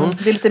inspiration.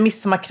 Det är lite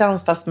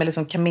midsommarkrans fast med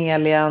liksom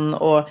kamelen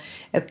och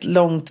ett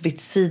långt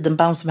vitt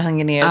sidenband som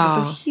hänger ner. Det är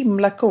så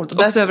himla coolt.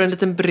 Och också över en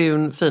liten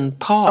brun fin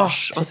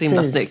page. Och så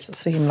himla snyggt.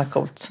 Så himla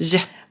coolt.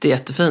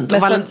 Jättefint. Och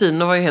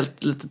Valentino var ju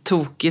helt lite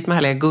tokigt med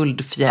härliga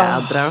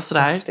guldfjädrar och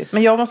sådär.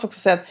 Men jag måste också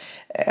säga att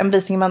en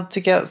visning man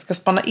tycker jag ska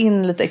spana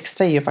in lite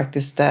extra är ju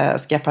faktiskt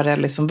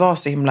Schiaparelli som var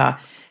så himla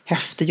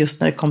häftig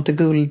just när det kom till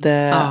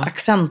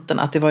guldaccenten.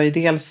 Att det var ju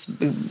dels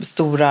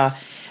stora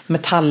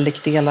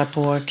metallicdelar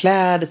på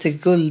kläder till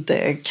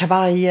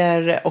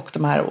guldkavajer och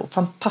de här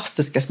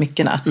fantastiska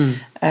smyckena.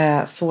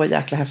 Så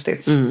jäkla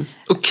häftigt.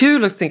 Och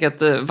kul att tänka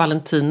att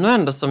Valentino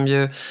ändå som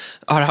ju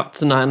har haft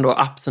sina ändå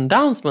ups and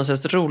downs. Man säger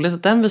så roligt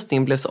att den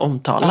visningen blev så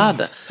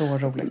omtalad. Så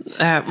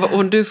roligt.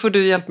 Och du får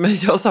du hjälpa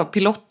mig. Jag sa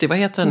Pilotti, vad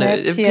heter han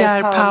nu?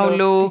 Pier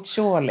Paolo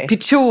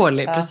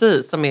Piccioli,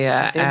 precis. Som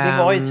är, det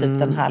var ju typ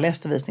den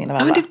härligaste visningen av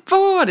alla. Ja, men det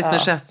var det som är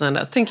kästen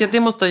där. Så tänker jag att det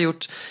måste ha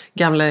gjort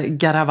gamle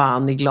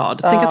Garavani glad.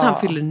 Tänk att han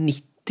fyller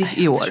 90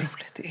 i år.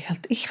 Det är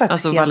helt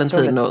alltså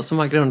Valentino som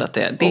har grundat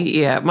det.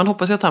 Det är, man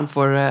hoppas ju att han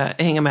får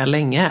hänga med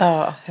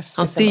länge.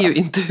 Han ser ju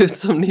inte ut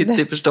som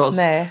 90 förstås.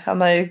 Nej,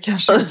 han har ju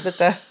kanske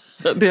lite...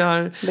 Det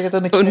har legat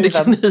under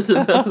kniven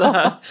det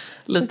här.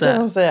 Lite. Det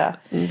kan man säga.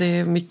 Det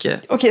är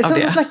mycket. Okej, sen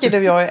så snackade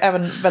du och jag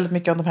även väldigt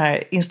mycket om de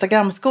här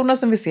Instagram-skorna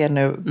som vi ser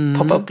nu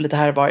poppa upp lite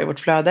här och var i vårt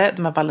flöde.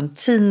 De här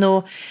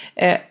Valentino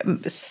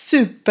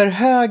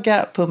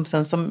superhöga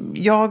pumpsen som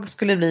jag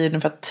skulle bli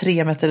ungefär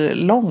 3 meter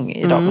lång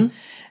i dem.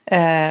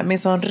 Med en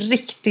sån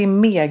riktig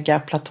mega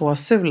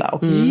platåsula.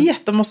 Och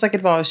de måste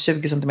säkert vara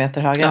 20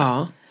 centimeter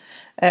höga.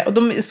 Och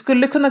de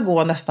skulle kunna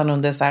gå nästan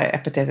under så här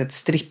epitetet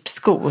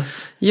strippsko.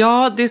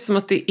 Ja, det är som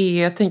att det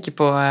är, jag tänker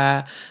på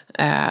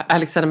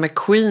Alexander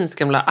McQueens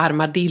gamla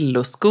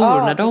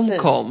armadilloskor när de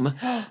kom.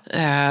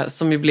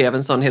 Som ju blev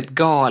en sån helt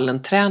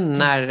galen trend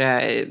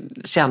när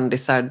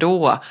kändisar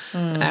då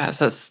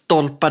så här,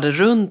 stolpade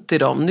runt i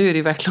dem. Nu är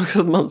det verkligen också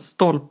att man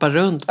stolpar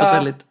runt på ett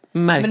väldigt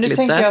märkligt sätt. Men nu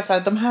tänker jag så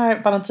här, de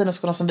här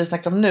Valentino-skorna som vi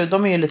snackar om nu,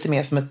 de är ju lite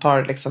mer som ett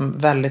par liksom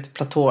väldigt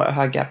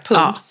platåhöga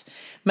pumps. Ja.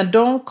 Men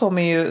de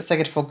kommer ju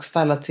säkert folk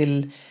ställa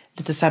till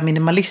lite så här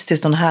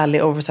minimalistiskt, någon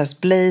härlig oversized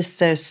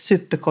blazer,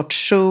 superkort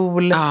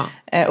kjol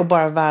och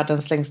bara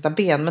världens längsta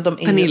ben. Men de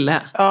är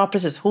Pernille. Ja,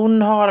 precis.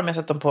 Hon har dem, jag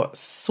har sett dem på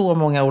så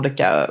många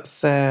olika.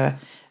 Så,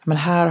 men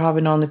här har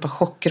vi någon i på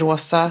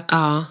chockrosa.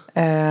 Ja.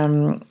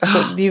 Alltså,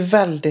 det är ju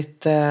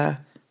väldigt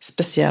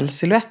speciell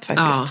silhuett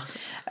faktiskt.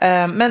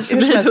 Men för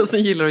mig som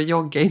gillar att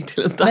jogga in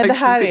till en dag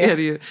så är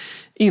det ju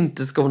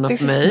inte skorna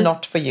för mig. This is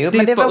not for you.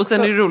 Men det var också... Och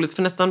sen är det roligt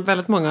för nästan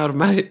väldigt många av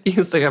de här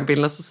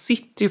Instagram-bilderna så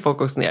sitter ju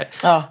folk också ner.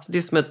 Ja. Så det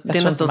är, som ett, det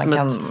är nästan som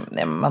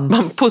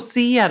man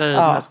poserar i de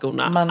här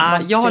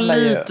skorna. Jag har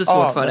lite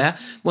svårt för det,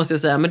 måste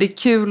jag säga. Men det är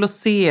kul att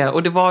se.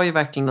 Och det var ju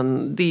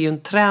verkligen det är ju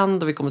en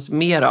trend och vi kommer se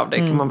mer av det.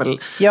 Kan man väl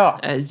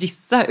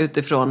gissa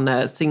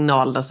utifrån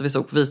signalerna som vi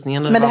såg på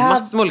visningen. Men det var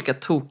massor med olika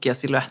tokiga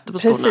silhuetter på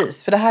skorna.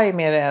 Precis, för det här är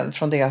mer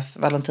från deras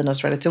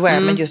Valentinos Ready to Wear.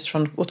 Men just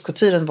från haute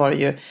couturen var det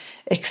ju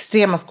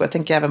extrema skor. Jag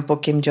tänker även på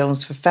Kim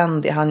Jones för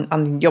Fendi.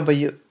 Han jobbar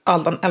ju,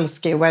 han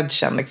älskar ju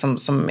wedgen liksom,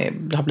 som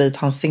har blivit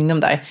hans signum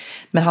där.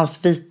 Men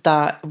hans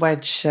vita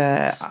wedge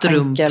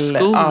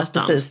strumpskor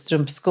nästan. Precis,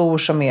 strumpskor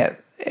som är,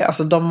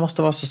 alltså de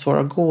måste vara så svåra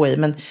att gå i.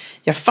 Men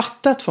jag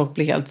fattar att folk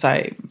blir helt så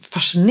här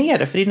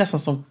fascinerade, för det är nästan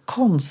som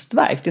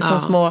konstverk. Det är som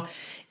små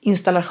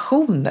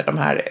installationer, de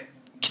här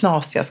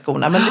knasiga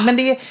skorna. Men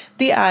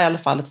det är i alla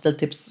fall ett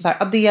stiltips. Så här,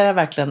 addera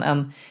verkligen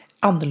en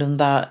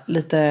annorlunda,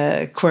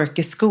 lite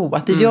quirky sko.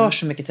 Att det gör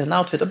så mycket till en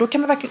outfit. Och då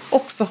kan man verkligen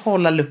också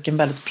hålla looken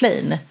väldigt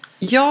plain.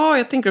 Ja,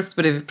 jag tänker också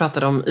på det vi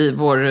pratade om i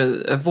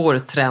vår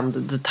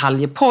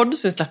trend-detaljepodd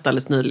som vi släppte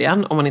alldeles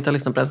nyligen. Om man inte har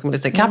lyssnat på den ska man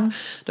lyssna i kapp.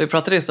 Då vi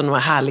pratade just om de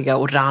här härliga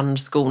orange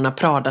skorna,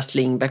 Prada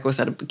slingback och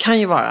så. Det kan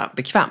ju vara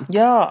bekvämt.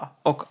 Ja,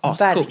 och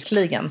ascoolt.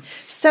 Verkligen.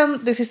 Sen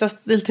det sista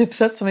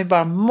stiltipset som vi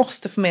bara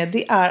måste få med,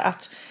 det är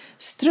att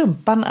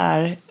strumpan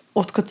är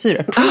haute couture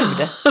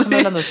approved, kan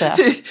man ändå säga.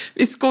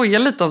 Vi skojar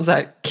lite om så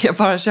här, kan jag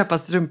bara köpa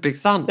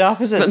strumpbyxan? Ja,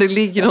 precis. Men det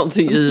ligger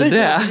någonting i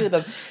det.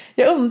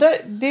 Jag undrar,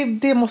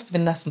 det måste vi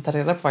nästan ta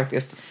reda på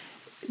faktiskt.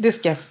 Det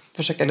ska jag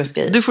försöka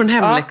luska i. Du får en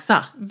hemläxa.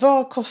 Ja,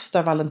 vad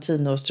kostar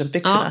Valentino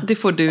strumpbyxorna? Ja, det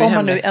får du i om hemläxa.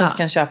 Man nu ens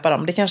kan köpa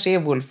dem. Det kanske är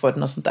Woolford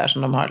och sånt där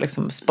som de har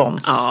liksom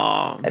spons.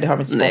 Ja, det har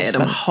de inte spons. Nej,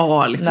 de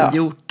har liksom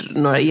gjort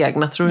några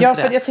egna, tror du inte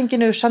det? Ja, för jag tänker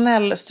nu,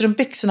 Chanel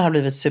strumpbyxorna har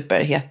blivit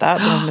superheta.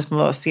 De har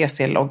små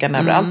CC-loggan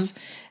överallt.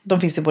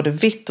 De finns i både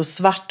vitt och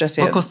svart.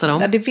 Vad kostar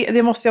de?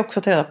 Det måste jag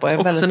också ta reda på.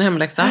 Jag är också en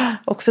hemläxa.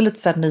 Också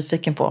lite så här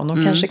nyfiken på.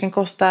 De kanske kan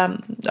kosta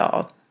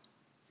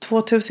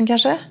 2000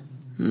 kanske?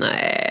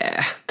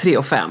 Nej, 3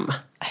 och 5.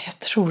 Jag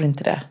tror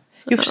inte det.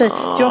 Jo, för sig,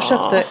 jag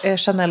köpte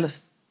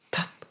Chanels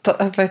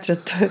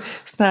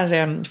såna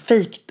här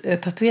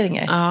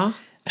fake-tatueringar. Ja.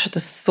 Jag köpte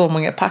så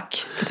många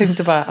pack. Jag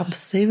tänkte bara, I'm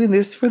saving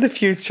this for the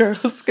future.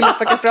 Och skulle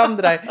packa fram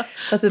det där.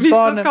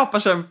 Vissa skapar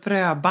sig en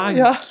fröbank.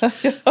 Ja.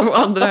 Och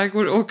andra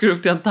åker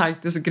upp till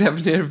Antarktis och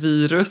gräver ner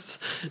virus.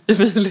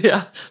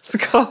 Emilia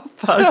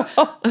skapar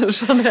en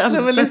Chanel.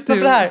 Nej, men lyssna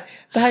på det här.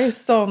 Det här är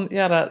sån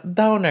jävla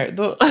downer.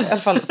 Då, i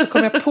alla fall, så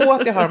kom jag på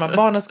att jag har de här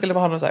barnen skulle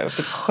ha någon så här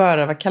typ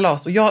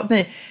sjörövarkalas. Och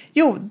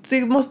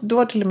då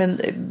var till och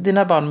med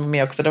dina barn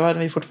med också. Det var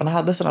när vi fortfarande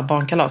hade sådana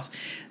barnkalas.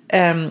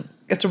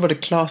 Jag tror både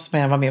Claes och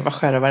jag var med och var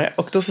sjörövare.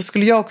 Och då så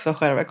skulle jag också vara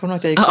sjörövare. Kommer du ihåg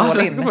att jag gick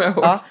all in?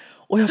 Ja.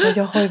 Och jag bara,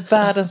 jag har ju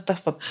världens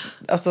bästa,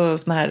 alltså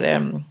sån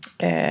här,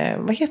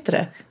 vad heter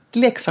det?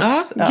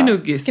 Leksaks...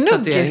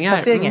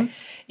 Gnuggis-tatueringar.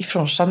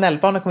 Ifrån Chanel.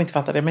 Barnen kommer inte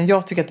fatta det, men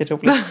jag tycker att det är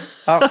roligt.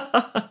 Ja.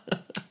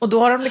 Och då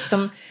har de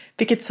liksom,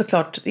 vilket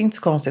såklart är inte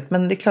så konstigt,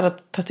 men det är klart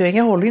att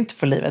tatueringar håller ju inte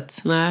för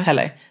livet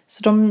heller.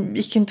 Så de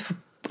gick ju inte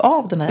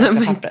av den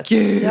här pappret.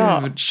 Gud,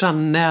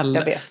 Chanel.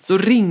 Jag vet. Så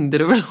ringde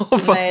du väl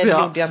hoppas Nej, det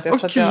gjorde jag inte.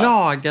 Och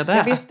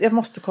klagade. Jag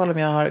måste kolla om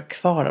jag har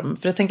kvar dem.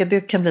 För jag tänker att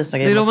det kan bli en sån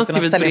grej. Det är då man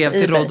skriver ett brev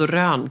till Råd och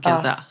Rön, kan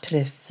jag säga.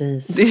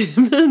 Precis. Det är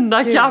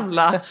mina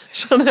gamla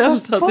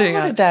Chanel-tatueringar.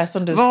 Vad var det där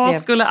som du Vad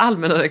skrev? skulle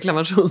Allmänna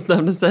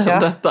reklamationsnämnden säga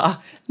om detta?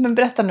 Men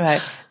berätta nu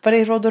här. Var det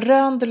i Råd och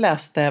Rön du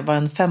läste vad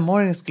en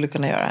 5-åring skulle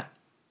kunna göra?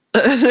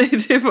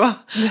 Nej,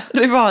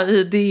 det var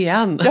i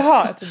DN.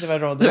 Jaha, jag trodde det var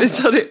Råd och Rön.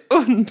 Det är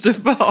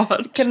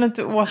underbart. Kan du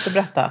inte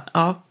återberätta?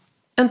 Ja.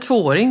 En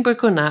 2-åring bör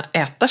kunna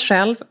äta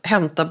själv,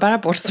 hämta, bära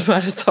bort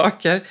smärre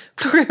saker,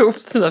 plocka ihop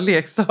sina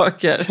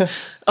leksaker.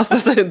 Alltså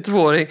det är en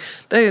 2-åring.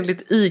 Det är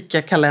enligt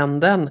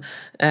ICA-kalendern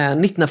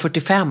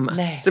 1945.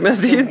 Nej, så, men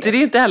det är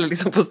inte heller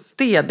liksom på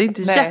sted. Det är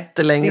inte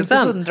jättelänge sedan. Det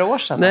är inte 100 år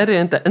sedan. Nej, det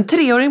är inte. En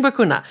 3-åring bör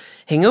kunna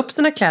hänga upp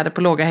sina kläder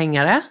på låga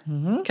hängare.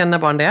 Kan dina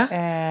barn det?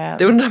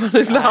 Det undrar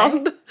man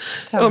ibland.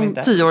 Om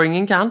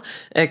 10-åringen kan.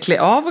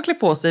 Klä av och klä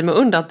på sig med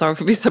undantag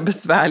för vissa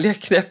besvärliga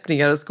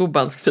knäppningar och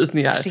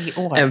skobandsknytningar. 3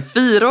 år. En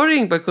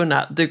 4-åring bör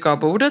kunna duka av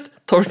bordet,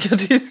 torka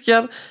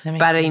disken,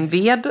 bära in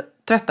ved,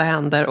 tvätta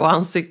händer och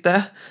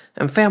ansikte.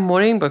 En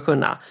 5-åring bör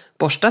kunna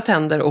borsta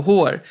tänder och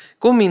hår,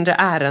 gå mindre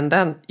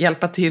ärenden,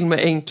 hjälpa till med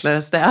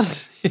enklare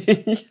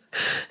städning.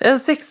 En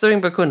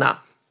 6-åring bör kunna,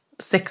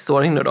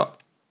 6-åring nu då.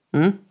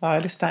 Ja,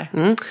 jag lyssnar.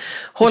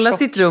 Hålla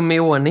sitt rum i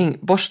ordning,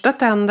 borsta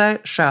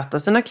tänder, sköta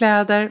sina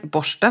kläder,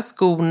 borsta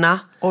skorna.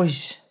 Oj.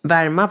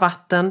 Värma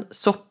vatten,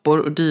 soppor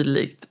och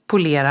dylikt.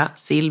 Polera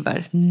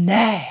silver.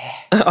 Nej.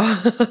 Ja,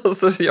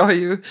 alltså jag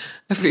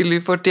fyller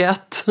ju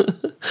 41.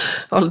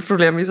 Jag har lite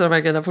problem med sådana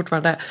här grejer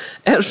fortfarande.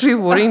 En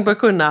 7-åring bör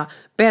kunna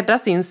bädda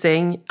sin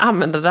säng,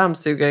 använda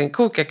dammsugaren,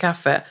 koka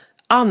kaffe,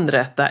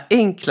 anrätta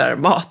enklare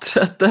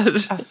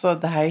maträtter. Alltså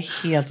det här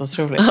är helt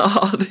otroligt.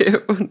 Ja, det är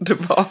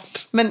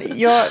underbart. Men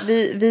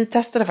vi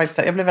testade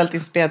faktiskt, jag blev väldigt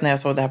inspirerad när jag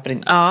såg det här på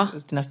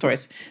dina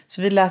stories.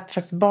 Så vi lät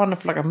faktiskt barnen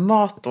få laga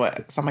mat då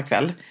samma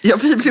kväll. Ja,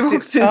 vi blev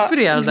också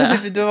inspirerade.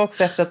 Det var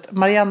också efter att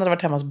Marianne hade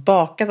varit hemma och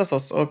bakat hos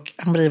oss och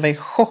Marie var i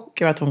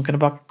chock över att hon kunde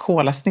baka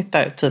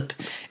kolasnittar typ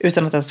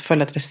utan att ens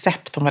följa ett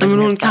recept. Men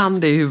hon kan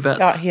det i huvudet.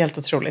 Ja, helt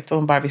otroligt. Och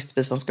hon bara visste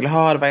vad hon skulle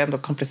ha. Det var ändå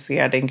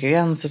komplicerade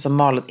ingredienser som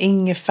malen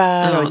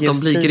ingefär och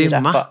ljus blir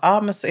grymma.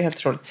 Ja, men så helt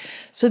otroligt.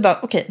 Så vi bara,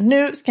 okej,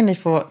 nu ska ni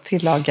få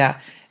tillaga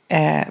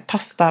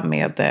pasta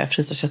med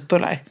frysta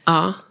köttbullar.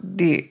 Ja.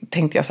 Det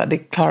tänkte jag så här, det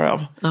klarar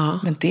de. Ja.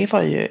 Men det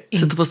var ju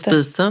inte...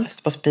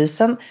 Sätta på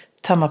spisen.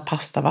 Tömma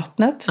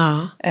pastavattnet.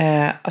 Ja.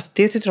 Alltså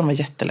det tyckte de var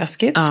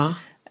jätteläskigt. Ja.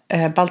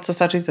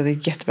 Baltasar tyckte att det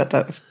är jättebra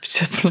att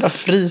köttbullar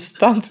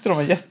frysta. Han tyckte de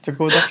var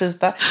jättegoda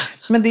frysta.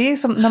 Men det är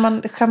som när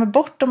man skämmer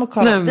bort dem och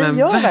kollar. Vi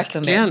gör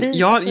verkligen det.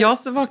 Jag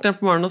vaknade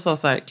på morgonen och sa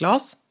så här,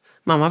 Claes,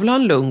 mamma vill ha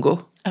en lungo.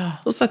 Ja.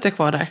 Och så satt jag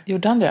kvar där.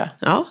 Gjorde han det?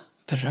 Ja.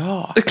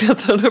 Bra. Jag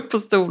klättrade upp på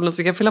stolen och så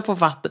kan jag fylla på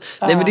vatten.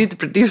 Ja. Nej, men det är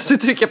inte det är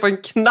att trycka på en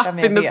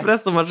knapp i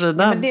espressomaskinen.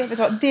 Men det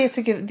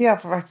har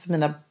faktiskt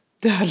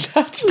det har jag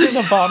lärt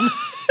mina barn.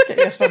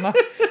 Ska erkänna.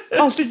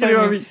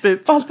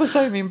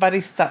 Baltasar är min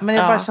barista. Men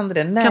jag bara kände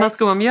det. Nej. Kan han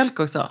skumma mjölk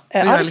också?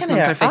 Ja, det kan jag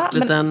göra. Perfekt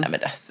liten... men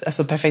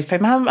alltså perfekt.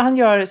 Men han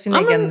gör sin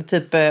egen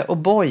typ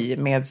O'boy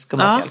med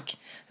skummad mjölk.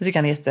 Det tycker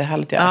han är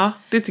jättehärligt att göra. Ja,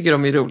 det tycker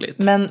de är roligt.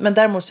 Men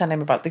däremot känner jag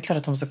mig bara att det är klart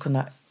att de ska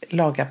kunna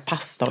laga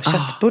pasta och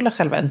köttbullar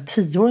själva. En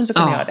 10-åring ska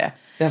kunna göra det.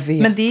 Jag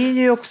vet. Men det är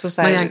ju också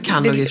så här... Marianne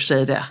kan väl i och för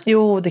sig det?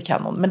 Jo, det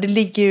kan hon. Men det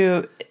ligger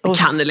ju...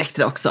 Kan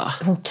Elektra också?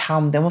 Hon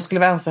kan det. Om hon skulle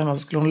vara ensam hemma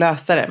så skulle hon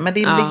lösa det. Men det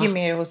ligger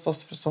mer hos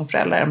oss som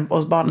föräldrar än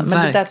hos barnen.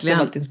 Men det där är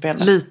väldigt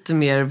inspirerande. Lite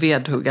mer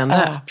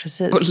vedhuggande. Ja,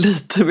 precis. Och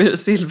lite mer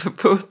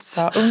silverputs.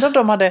 Ja, undrar om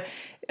de hade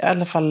i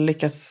alla fall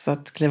lyckats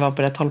att kliva upp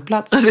på rätt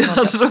hållplats. Det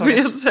hade de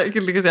helt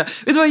säkert lyckats göra.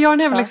 Vet du vad, jag har en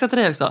hemläxa till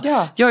dig också.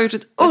 Ja. Jag har gjort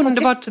ett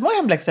underbart... jättemånga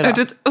hemläxor då.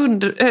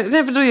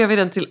 Nej, för då gör vi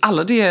den till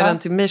alla. Det gör jag den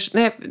till mig.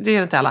 Nej, det gör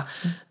den till alla.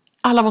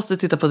 Alla måste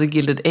titta på The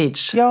Gilded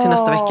Age till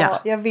nästa vecka.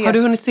 Jag vet. Har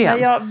du hunnit se?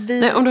 Nej,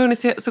 om du har hunnit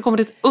se så kommer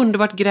det ett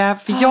underbart gräv.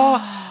 För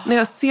när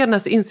jag ser den här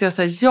så inser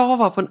jag att jag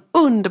var på en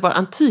underbar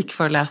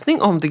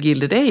antikföreläsning om The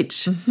Gilded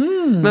Age.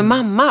 Med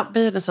mamma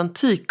Beidens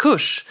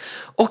antikkurs.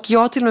 Och jag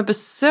har till och med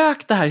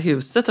besökt det här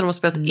huset och de har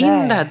spelat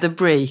in det här The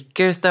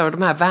Breakers där och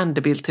de här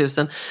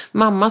Vanderbilt-husen.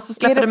 Mamma så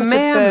släppte med mig.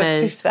 Är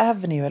det på typ Fifth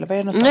Avenue eller vad är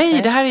det någonstans?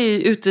 Nej, det här är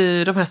ute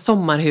i de här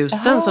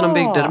sommarhusen som de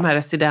byggde, de här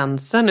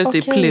residensen ute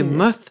i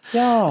Plymouth.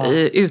 Ja.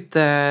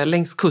 Ute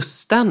längs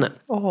kusten.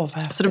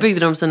 Så då byggde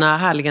de sina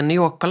härliga New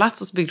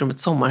York-palats och så byggde de ett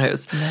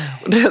sommarhus.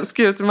 Och det jag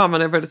skrev till mamma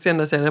när jag började se den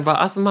här serien. Jag bara,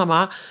 alltså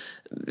mamma,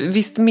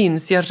 visst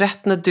minns jag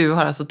rätt när du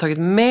har alltså tagit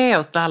med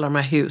oss till alla de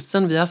här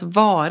husen. Vi har alltså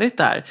varit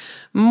där.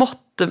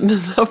 Måtte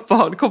mina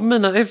barn,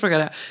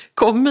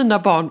 kom mina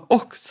barn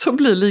också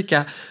bli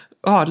lika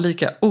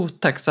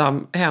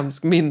otacksam,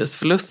 hemsk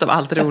minnesförlust av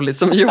allt roligt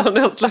som Johan och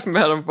jag släppte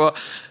med dem på.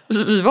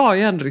 Vi var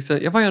ju ändå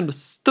jag var ju ändå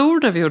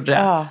stor när vi gjorde det.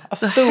 Ja,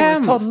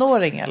 stor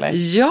tonåring eller?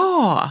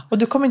 Ja. Och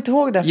du kommer inte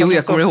ihåg det? Jo,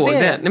 jag kommer ihåg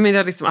det. Nej, men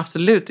jag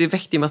absolut, det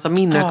väckte ju en massa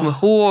minnen. Jag kommer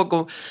ihåg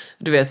och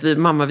du vet,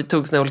 vi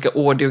tog såna olika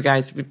audio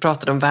guides. Vi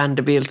pratade om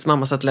Vanderbilts.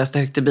 Mamma satt och läste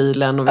högt i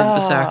bilen och vi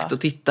besökte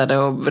och tittade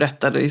och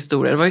berättade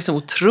historier. Det var ju så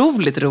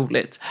otroligt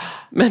roligt.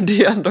 Men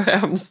det är ändå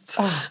hemskt.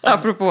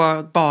 Apropå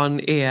att barn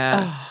är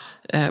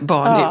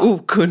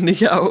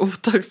okunniga och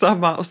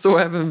otacksamma och så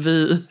även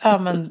vi. Ja,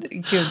 men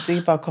gud, det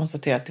är bara att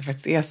konstatera att det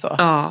faktiskt är så.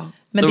 Ja,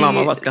 men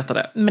mamma bara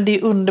skrattade. Men det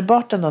är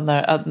underbart ändå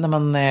när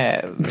man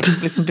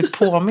liksom blir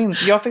påmind.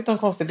 Jag fick någon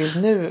konstig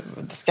bild nu,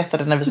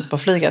 skrattade när vi satt på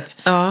flyget.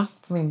 Ja.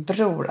 Min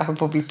bror är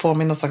på att bli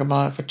påmind och saker man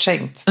har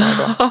förträngt.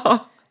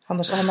 Han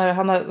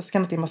har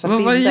skannat in massa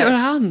bilder. Vad gör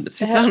han?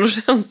 Sitter han och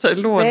rensar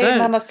lådor? Nej,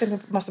 han har skannat in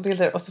massa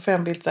bilder och så får jag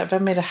en bild så här,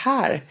 vem är det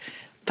här?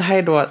 Det här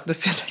är då, du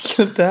ser den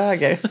killen till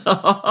höger.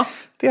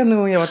 Det är en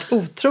gång jag har varit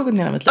otrogen i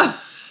hela mitt liv.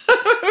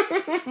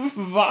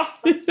 Va?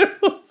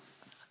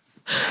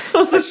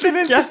 Och så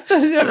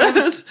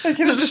jag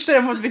kan inte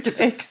säga mot vilket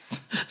ex.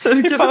 Det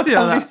kan inte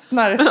göra.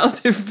 Lyssnar. Men alltså,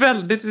 det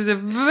ser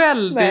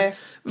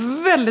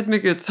väldigt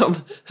mycket ut som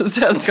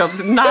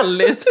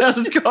Nalle i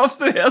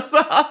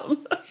Sällskapsresan.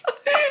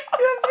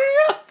 Jag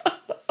vet.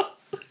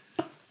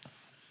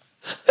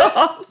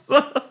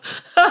 Alltså,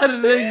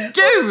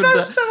 herregud,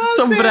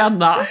 som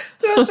bränna.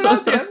 Det värsta var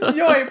det.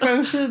 Jag är på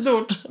en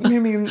skidort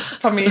med min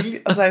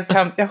familj. Alltså det är så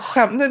hemskt. Jag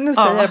nu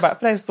säger jag det bara,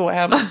 för det är så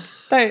hemskt.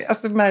 Det är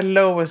alltså my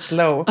lowest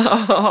low.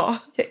 Jag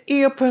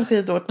är på en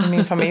skidort med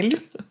min familj.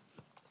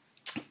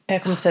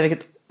 Jag kommer inte säga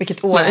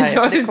vilket år det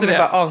är. Det kommer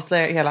bara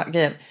avslöja hela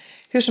grejen.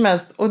 Hur som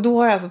helst, och då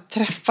har jag alltså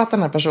träffat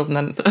den här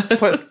personen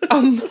på en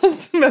annan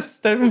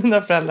semester med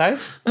mina föräldrar.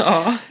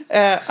 Ja.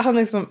 Han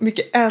är liksom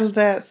mycket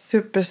äldre,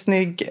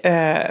 supersnygg,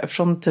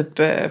 från typ,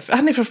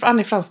 han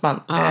är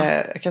fransman. Ja.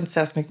 Jag kan inte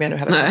säga så mycket mer nu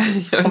heller.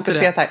 Nej, jag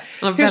komplicerat här.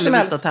 Han har väldigt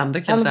vita tänder,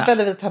 kan jag säga. Han har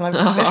väldigt vita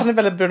tänder. Han är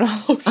väldigt brun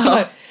också. Ja.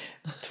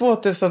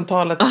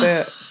 2000-talet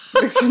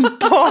liksom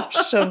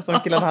barsen som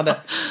killen hade.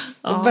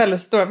 Och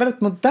väldigt stora,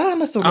 väldigt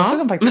moderna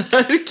solglasögon faktiskt.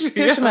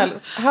 Verkligen. Hur som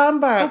helst, han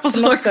bara hoppas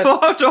han har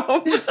kvar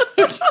dem.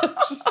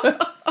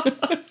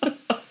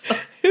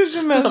 Hur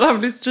som helst. Han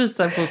blir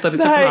streetside-fotad i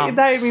det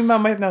här är min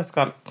mamma i ett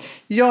nötskal.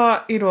 Jag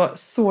är då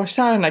så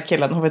kär i den här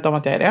killen. Hon vet om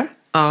att jag är det.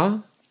 Ja.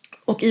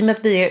 Och i och med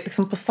att vi är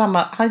liksom på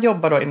samma... Han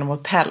jobbar då inom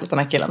hotell, den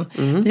här killen.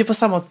 Vi är på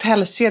samma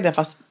hotellkedja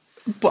fast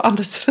på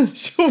andra sidan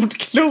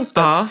jordklotet.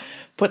 Ja.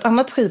 På ett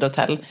annat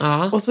skidhotell.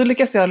 Ja. Och så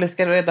lyckas jag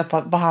lyska reda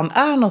på var han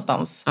är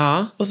någonstans.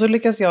 Ja. Och så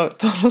lyckas jag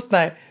ta någon sån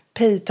där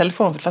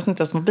pay-telefon, för det fanns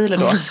inte ens mobiler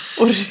då.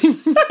 Och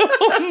ringa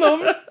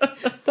honom.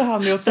 Där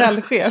han är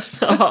hotellchef.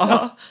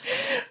 Ja.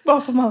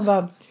 Bakom han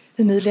bara,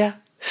 Emilia,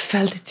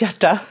 fäll ditt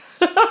hjärta.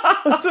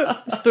 Och så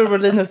står det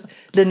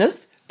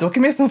Linus, du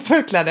åker med som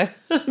förkläde.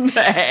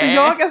 Nej. Så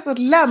jag alltså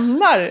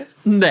lämnar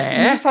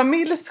min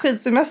familjs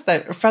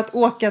skidsemester för att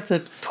åka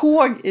typ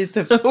tåg i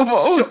typ 28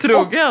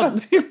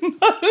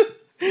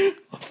 timmar.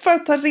 För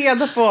att ta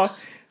reda på,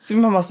 som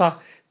min mamma sa,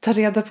 ta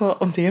reda på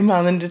om det är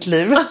mannen i ditt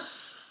liv.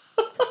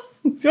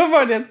 Det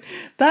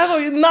här var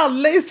ju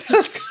Nalle i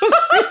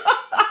Sällskapsresan.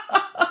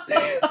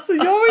 Så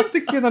jag var inte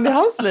kvinnan i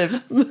hans liv.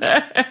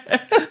 Nej,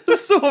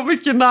 så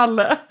mycket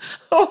Nalle.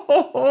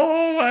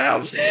 Vad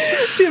hemskt.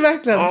 Det är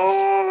verkligen.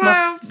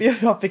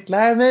 Jag fick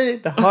lära mig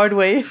the hard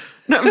way.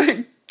 Nej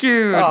men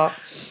gud. Ja.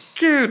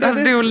 Gud,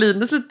 hade du och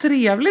Linus lite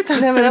trevligt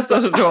här? Nej, men alltså,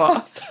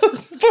 då.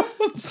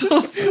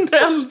 Så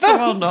snällt för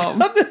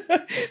honom.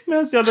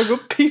 Medan jag låg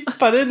och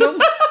pippade i någon.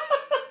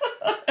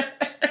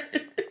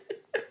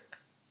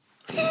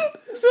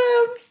 Så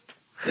hemskt.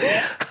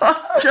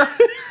 Tacka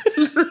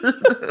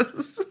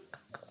Linus.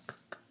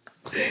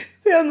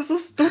 Det är ändå så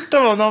stort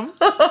av honom.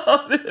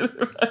 Ja, det är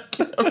det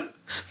verkligen.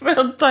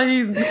 Vänta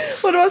in.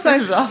 Och det var så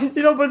här,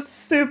 vi var på ett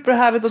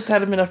superhärligt hotell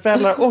med mina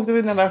föräldrar och åkte till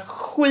en jävla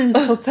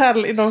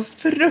skithotell i någon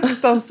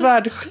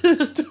fruktansvärd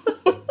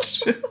skitort.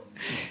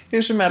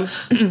 Hur som helst.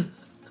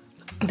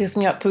 Det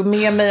som jag tog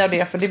med mig av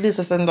det, för det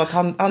visade sig ändå att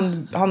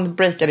han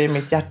breakade i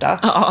mitt hjärta.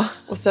 Ja.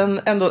 Och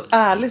sen ändå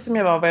ärlig som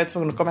jag var jag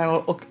tvungen att komma hem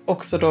och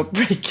också då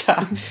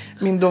breaka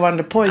min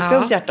dåvarande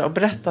pojkens hjärta och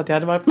berätta att jag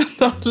hade varit med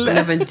Nalle.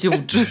 Nej, men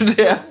gjorde du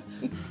det?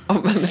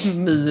 Men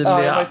Emilia.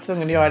 Ja, jag var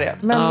tvungen att göra det.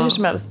 Men hur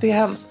som helst, det är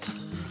hemskt.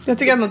 Jag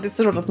tycker ändå att det är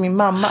så roligt att min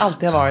mamma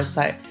alltid har varit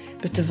så här,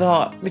 vet du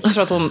vad? Det kanske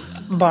var att hon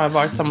bara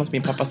varit tillsammans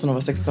med min pappa sedan hon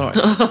var 16 år.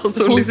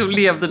 Så hon liksom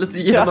levde lite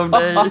genom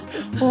dig.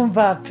 Hon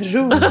bara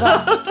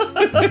prova.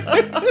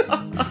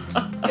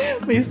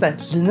 Men just det,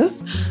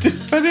 Linus, du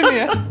följer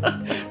med.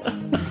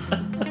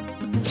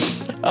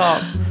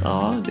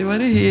 Ja, det var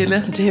det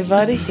hela. Det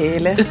var det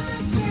hela.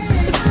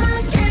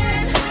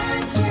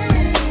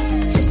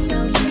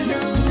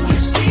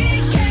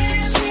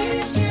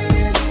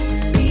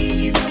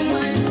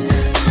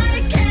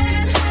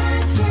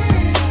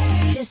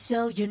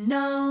 So you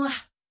know.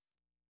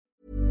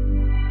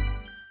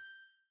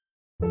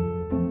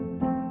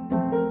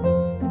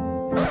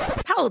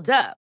 Hold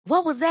up.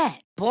 What was that?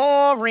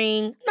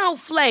 Boring. No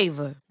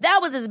flavor. That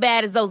was as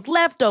bad as those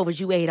leftovers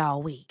you ate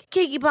all week.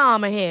 Keke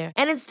Palmer here,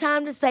 and it's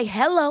time to say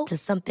hello to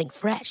something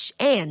fresh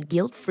and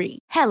guilt-free.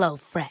 Hello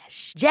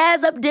Fresh.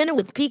 Jazz up dinner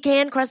with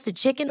pecan-crusted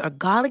chicken or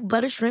garlic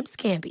butter shrimp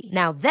scampi.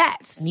 Now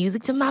that's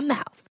music to my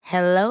mouth.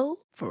 Hello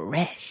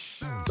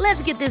Fresh.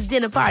 Let's get this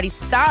dinner party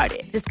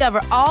started.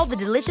 Discover all the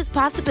delicious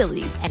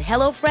possibilities at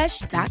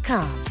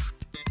hellofresh.com.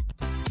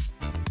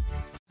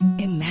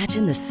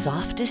 Imagine the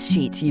softest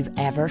sheets you've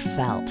ever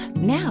felt.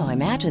 Now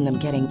imagine them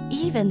getting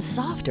even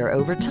softer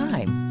over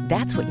time.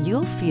 That's what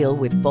you'll feel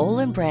with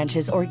Boll &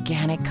 Branch's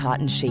organic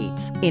cotton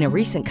sheets. In a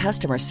recent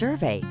customer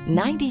survey,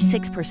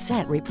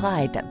 96%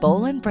 replied that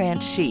Boll &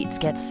 Branch sheets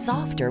get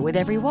softer with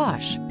every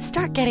wash.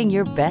 Start getting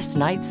your best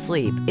night's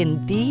sleep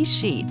in these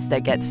sheets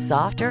that get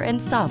softer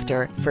and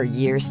softer for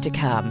years to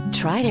come.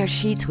 Try their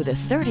sheets with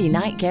a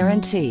 30-night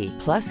guarantee.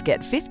 Plus, get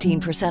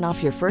 15%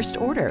 off your first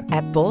order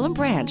at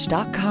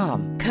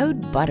bollandbranch.com.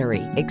 Code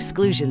BUTTERY.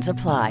 Exclusions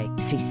apply.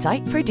 See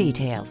site for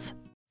details.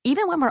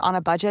 Even when we're on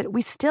a budget,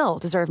 we still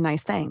deserve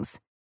nice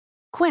things.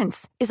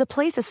 Quince is a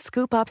place to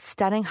scoop up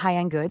stunning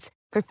high-end goods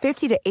for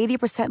 50 to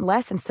 80%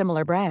 less than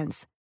similar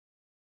brands.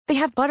 They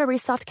have buttery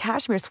soft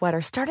cashmere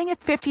sweaters starting at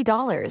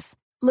 $50,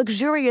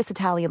 luxurious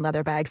Italian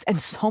leather bags, and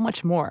so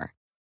much more.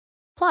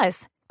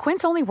 Plus,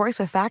 Quince only works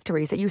with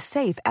factories that use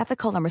safe,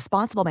 ethical, and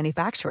responsible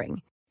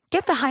manufacturing.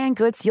 Get the high-end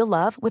goods you'll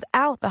love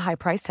without the high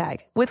price tag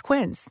with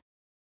Quince.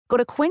 Go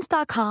to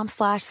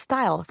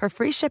quince.com/style for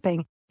free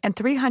shipping and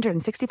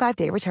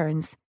 365-day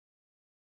returns.